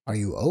 Are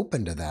you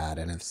open to that?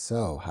 And if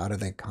so, how do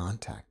they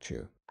contact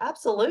you?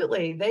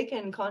 Absolutely. They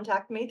can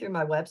contact me through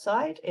my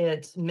website.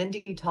 It's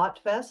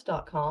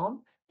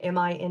mindytautfest.com,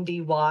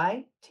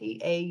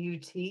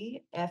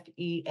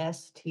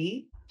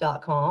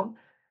 MindyTautfest.com.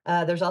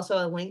 There's also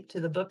a link to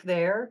the book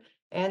there.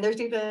 And there's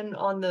even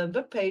on the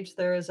book page,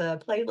 there is a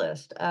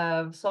playlist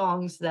of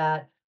songs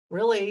that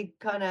really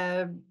kind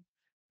of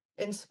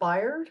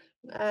inspired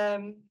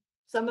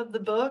some of the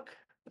book,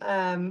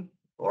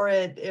 or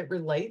it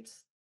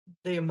relates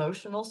the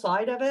emotional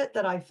side of it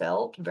that I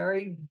felt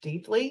very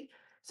deeply.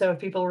 So if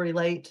people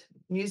relate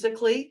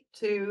musically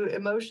to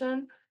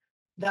emotion,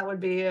 that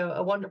would be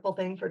a wonderful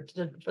thing for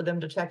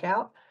them to check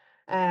out.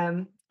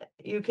 Um,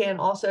 you can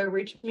also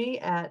reach me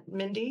at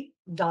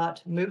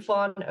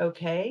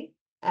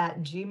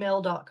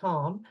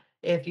mindy.mufonok@gmail.com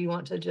if you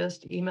want to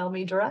just email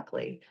me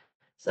directly.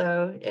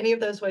 So any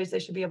of those ways, they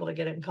should be able to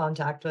get in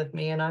contact with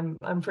me, and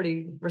I'm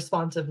pretty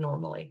responsive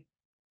normally.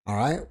 All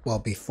right. Well,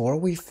 before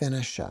we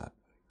finish up,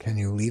 can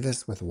you leave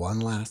us with one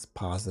last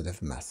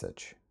positive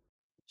message?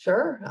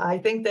 Sure. I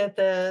think that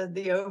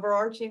the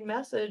overarching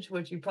message,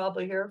 which you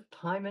probably hear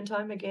time and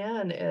time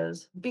again,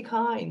 is be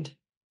kind.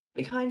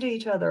 Be kind to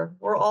each other.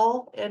 We're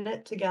all in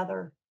it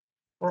together.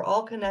 We're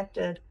all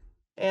connected.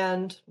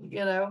 And,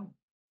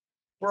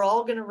 we're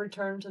all going to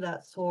return to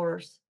that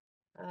source.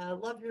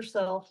 Love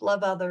yourself,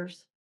 love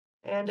others,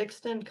 and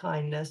extend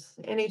kindness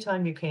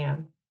anytime you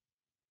can.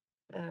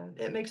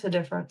 It makes a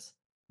difference.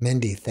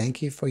 Mindy,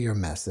 thank you for your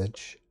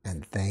message,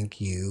 and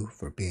thank you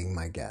for being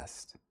my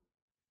guest.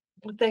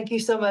 Well, thank you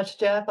so much,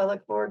 Jeff. I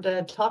look forward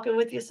to talking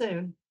with you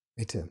soon.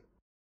 Me too.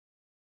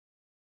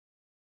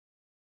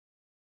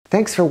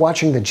 Thanks for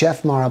watching the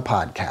JeffMara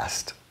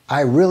podcast.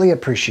 I really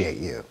appreciate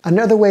you.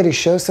 Another way to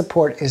show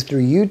support is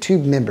through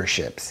YouTube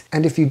memberships.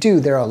 And if you do,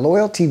 there are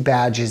loyalty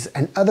badges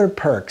and other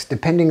perks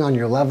depending on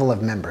your level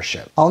of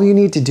membership. All you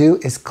need to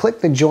do is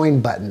click the join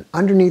button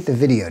underneath the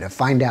video to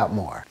find out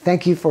more.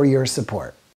 Thank you for your support.